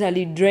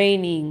mentally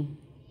draining.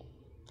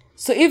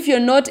 So if you're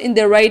not in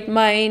the right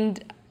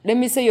mind, let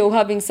me say you're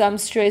having some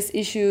stress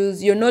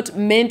issues, you're not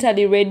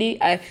mentally ready.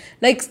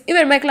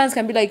 Even my clients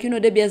can be like,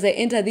 Debbie, as I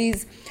enter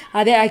these,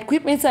 are there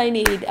equipments I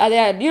need? Are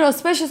there,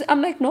 special?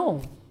 I'm like,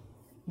 no,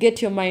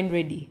 get your mind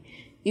ready.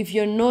 If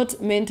you're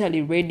not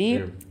mentally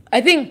ready,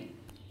 I think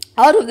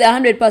out of the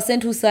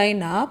 100% who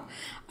sign up,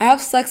 I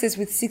have success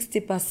with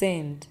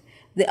 60%.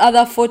 The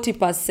other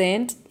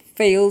 40%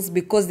 fails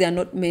because they are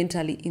not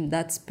mentally in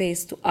that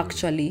space to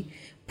actually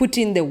put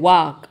in the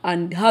work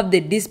and have the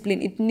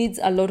discipline. It needs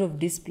a lot of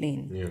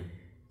discipline.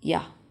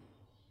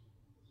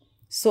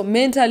 So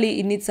mentally,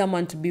 it needs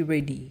someone to be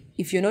ready.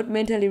 If you're not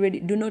mentally ready,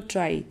 do not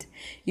try it.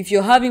 If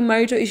you're having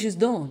marital issues,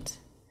 don't.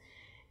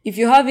 If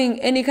you're having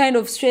any kind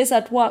of stress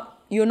at work,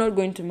 you're not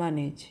going to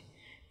manage.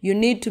 You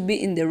need to be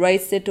in the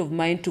right state of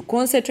mind to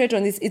concentrate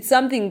on this. It's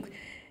something,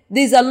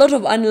 there's a lot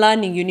of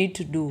unlearning you need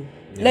to do.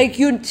 Like,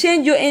 you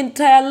change your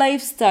entire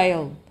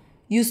lifestyle.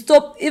 You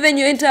stop, even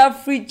your entire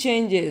food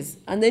changes,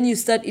 and then you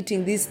start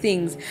eating these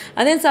things.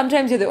 And then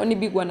sometimes you're the only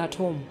big one at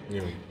home.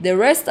 The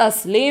rest are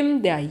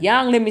slim, they are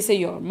young. Let me say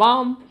your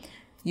mom,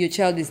 your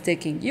child is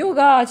taking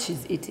yogurt,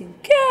 she's eating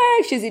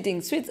cake, she's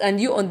eating sweets,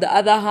 and you, on the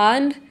other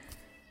hand,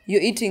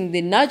 you're eating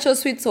the natural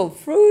sweets of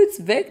fruits,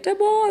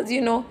 vegetables,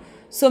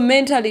 So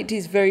mentally, it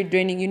is very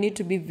draining. You need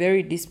to be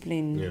very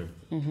disciplined.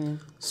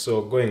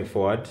 So going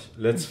forward,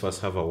 let's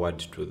first have a word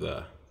to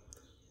the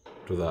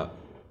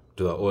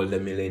older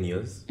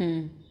millennials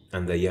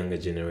and the younger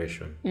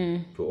generation.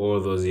 To all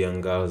those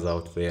young girls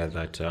out there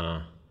that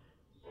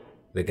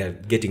they're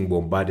getting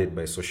bombarded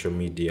by social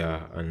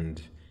media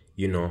and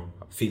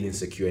feel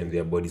insecure in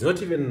their bodies.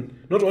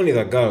 Not only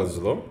the girls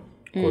though,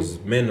 because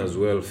men as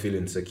well feel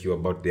insecure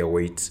about their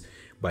weight,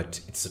 but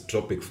it's a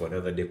topic for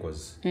another day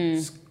because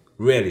it's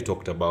rarely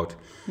talked about.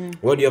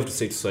 What do you have to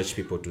say to such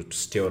people to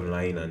stay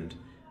online? And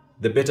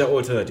the better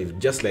alternative,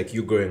 just like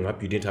you growing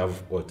up, you didn't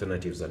have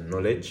alternatives and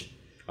knowledge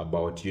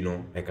about,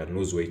 I can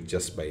lose weight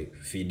just by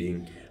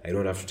feeding. I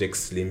don't have to take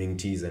slimming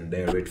teas and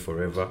diet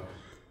forever.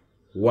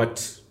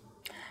 What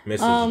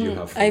message do you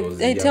have for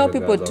those I tell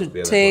people girls to out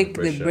there take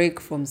that are under the pressure? break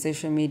from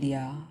social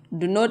media.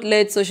 Do not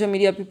let social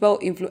media people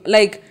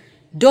influence.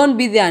 Don't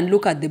be there and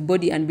look at the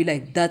body and be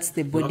like, that's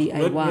the body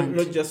I want.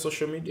 Not just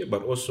social media,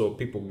 but also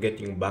people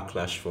getting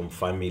backlash from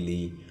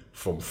family,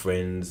 from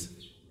friends.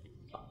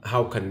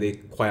 How can they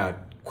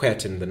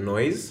quieten the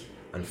noise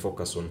and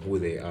focus on who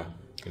they are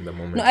in the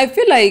moment? No, I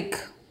feel like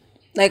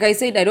I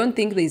said, I don't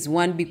think there's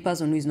one big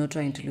person who is not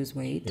trying to lose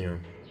weight.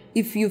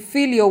 If you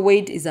feel your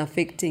weight is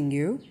affecting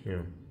you,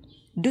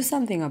 do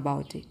something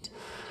about it.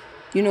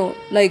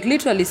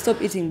 Literally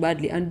stop eating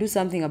badly and do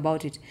something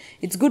about it.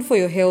 It's good for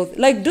your health.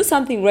 Do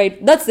something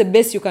right. That's the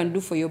best you can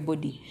do for your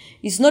body.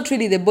 It's not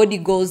really the body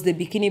goals, the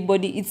bikini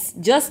body. It's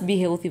just be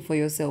healthy for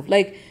yourself.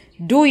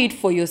 Do it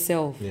for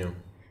yourself.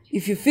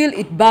 If you feel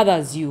it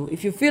bothers you,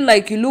 if you feel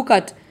like you look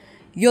at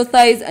your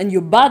thighs and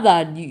you're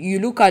bothered, you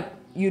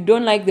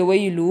don't like the way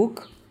you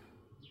look,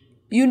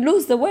 you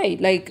lose the weight.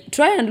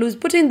 Try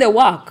and put in the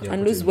work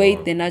and lose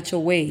weight the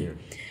natural way.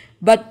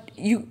 But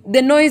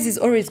the noise is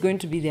always going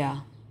to be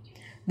there.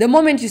 The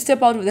moment you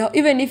step out of the house,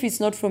 even if it's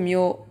not from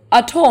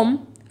at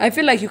home, I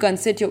feel like you can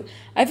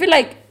I feel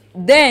like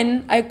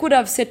then I could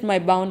have set my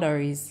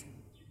boundaries.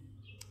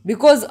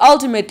 Because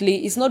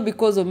ultimately, it's not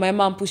because of my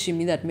mom pushing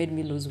me that made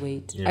me lose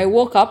weight. I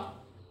woke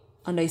up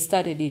and I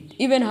started it.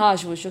 Even her,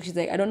 she was shocked. She's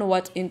like, I don't know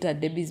what entered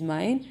Debbie's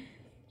mind.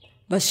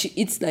 but she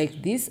eats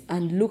like this,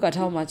 and look at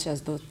how much she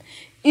has lost.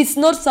 It's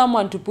not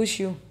someone to push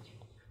you.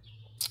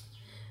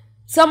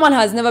 Someone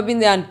has never been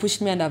there and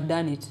pushed me, and I've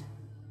done it.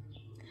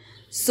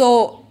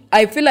 So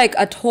I feel like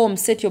at home,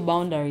 set your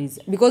boundaries,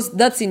 because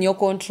that's in your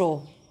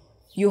control.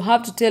 You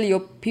have to tell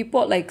your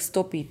people, like,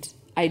 stop it.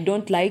 I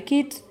don't like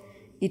it.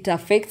 It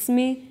affects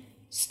me.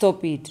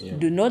 Stop it. Yeah.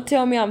 Do not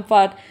tell me I'm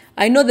fat.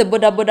 I know the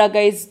border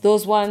guys,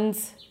 those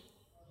ones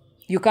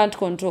you can't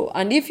control.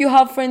 And if you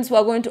have friends who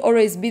are going to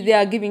always be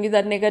there giving you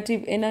that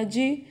negative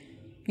energy,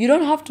 you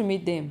don't have to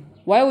meet them.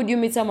 Why would you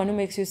meet someone who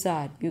makes you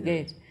sad? You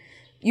get?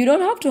 You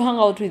don't have to hang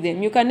out with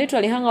them. You can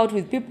literally hang out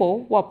with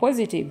people who are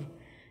positive.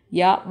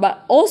 Yeah,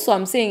 but also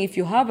I'm saying, if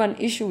you have an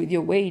issue with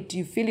your weight,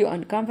 you feel you're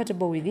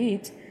uncomfortable with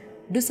it,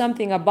 do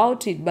something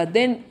about it. But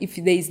then if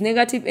there is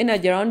negative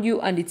energy around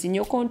you and it's in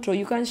your control,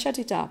 you can shut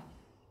it up.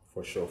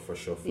 For sure.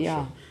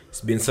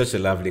 It's been such a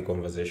lovely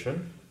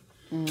conversation.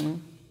 Mm-hmm.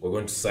 We're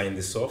going to sign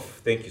this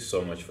off. Thank you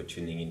so much for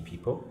tuning in,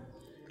 people.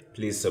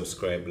 Please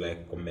subscribe,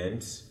 like,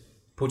 comment.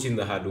 Put in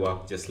the hard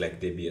work, just like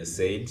Debbie has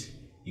said.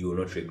 You will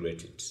not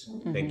regret it.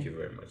 Mm-hmm. Thank you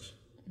very much.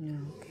 Yeah,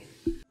 okay.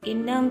 It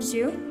numbs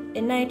you,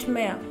 a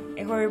nightmare,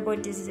 a horrible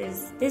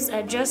disease. These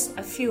are just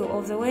a few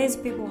of the ways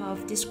people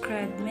have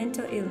described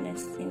mental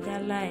illness in their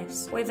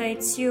lives, whether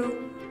it's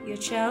you, your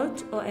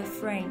child, or a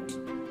friend.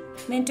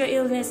 Mental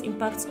illness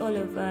impacts all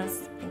of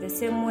us in the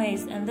same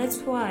ways, and that's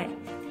why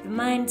the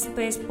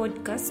Mindspace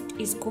podcast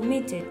is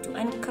committed to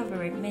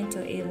uncovering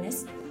mental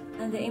illness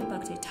and the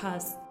impact it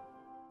has.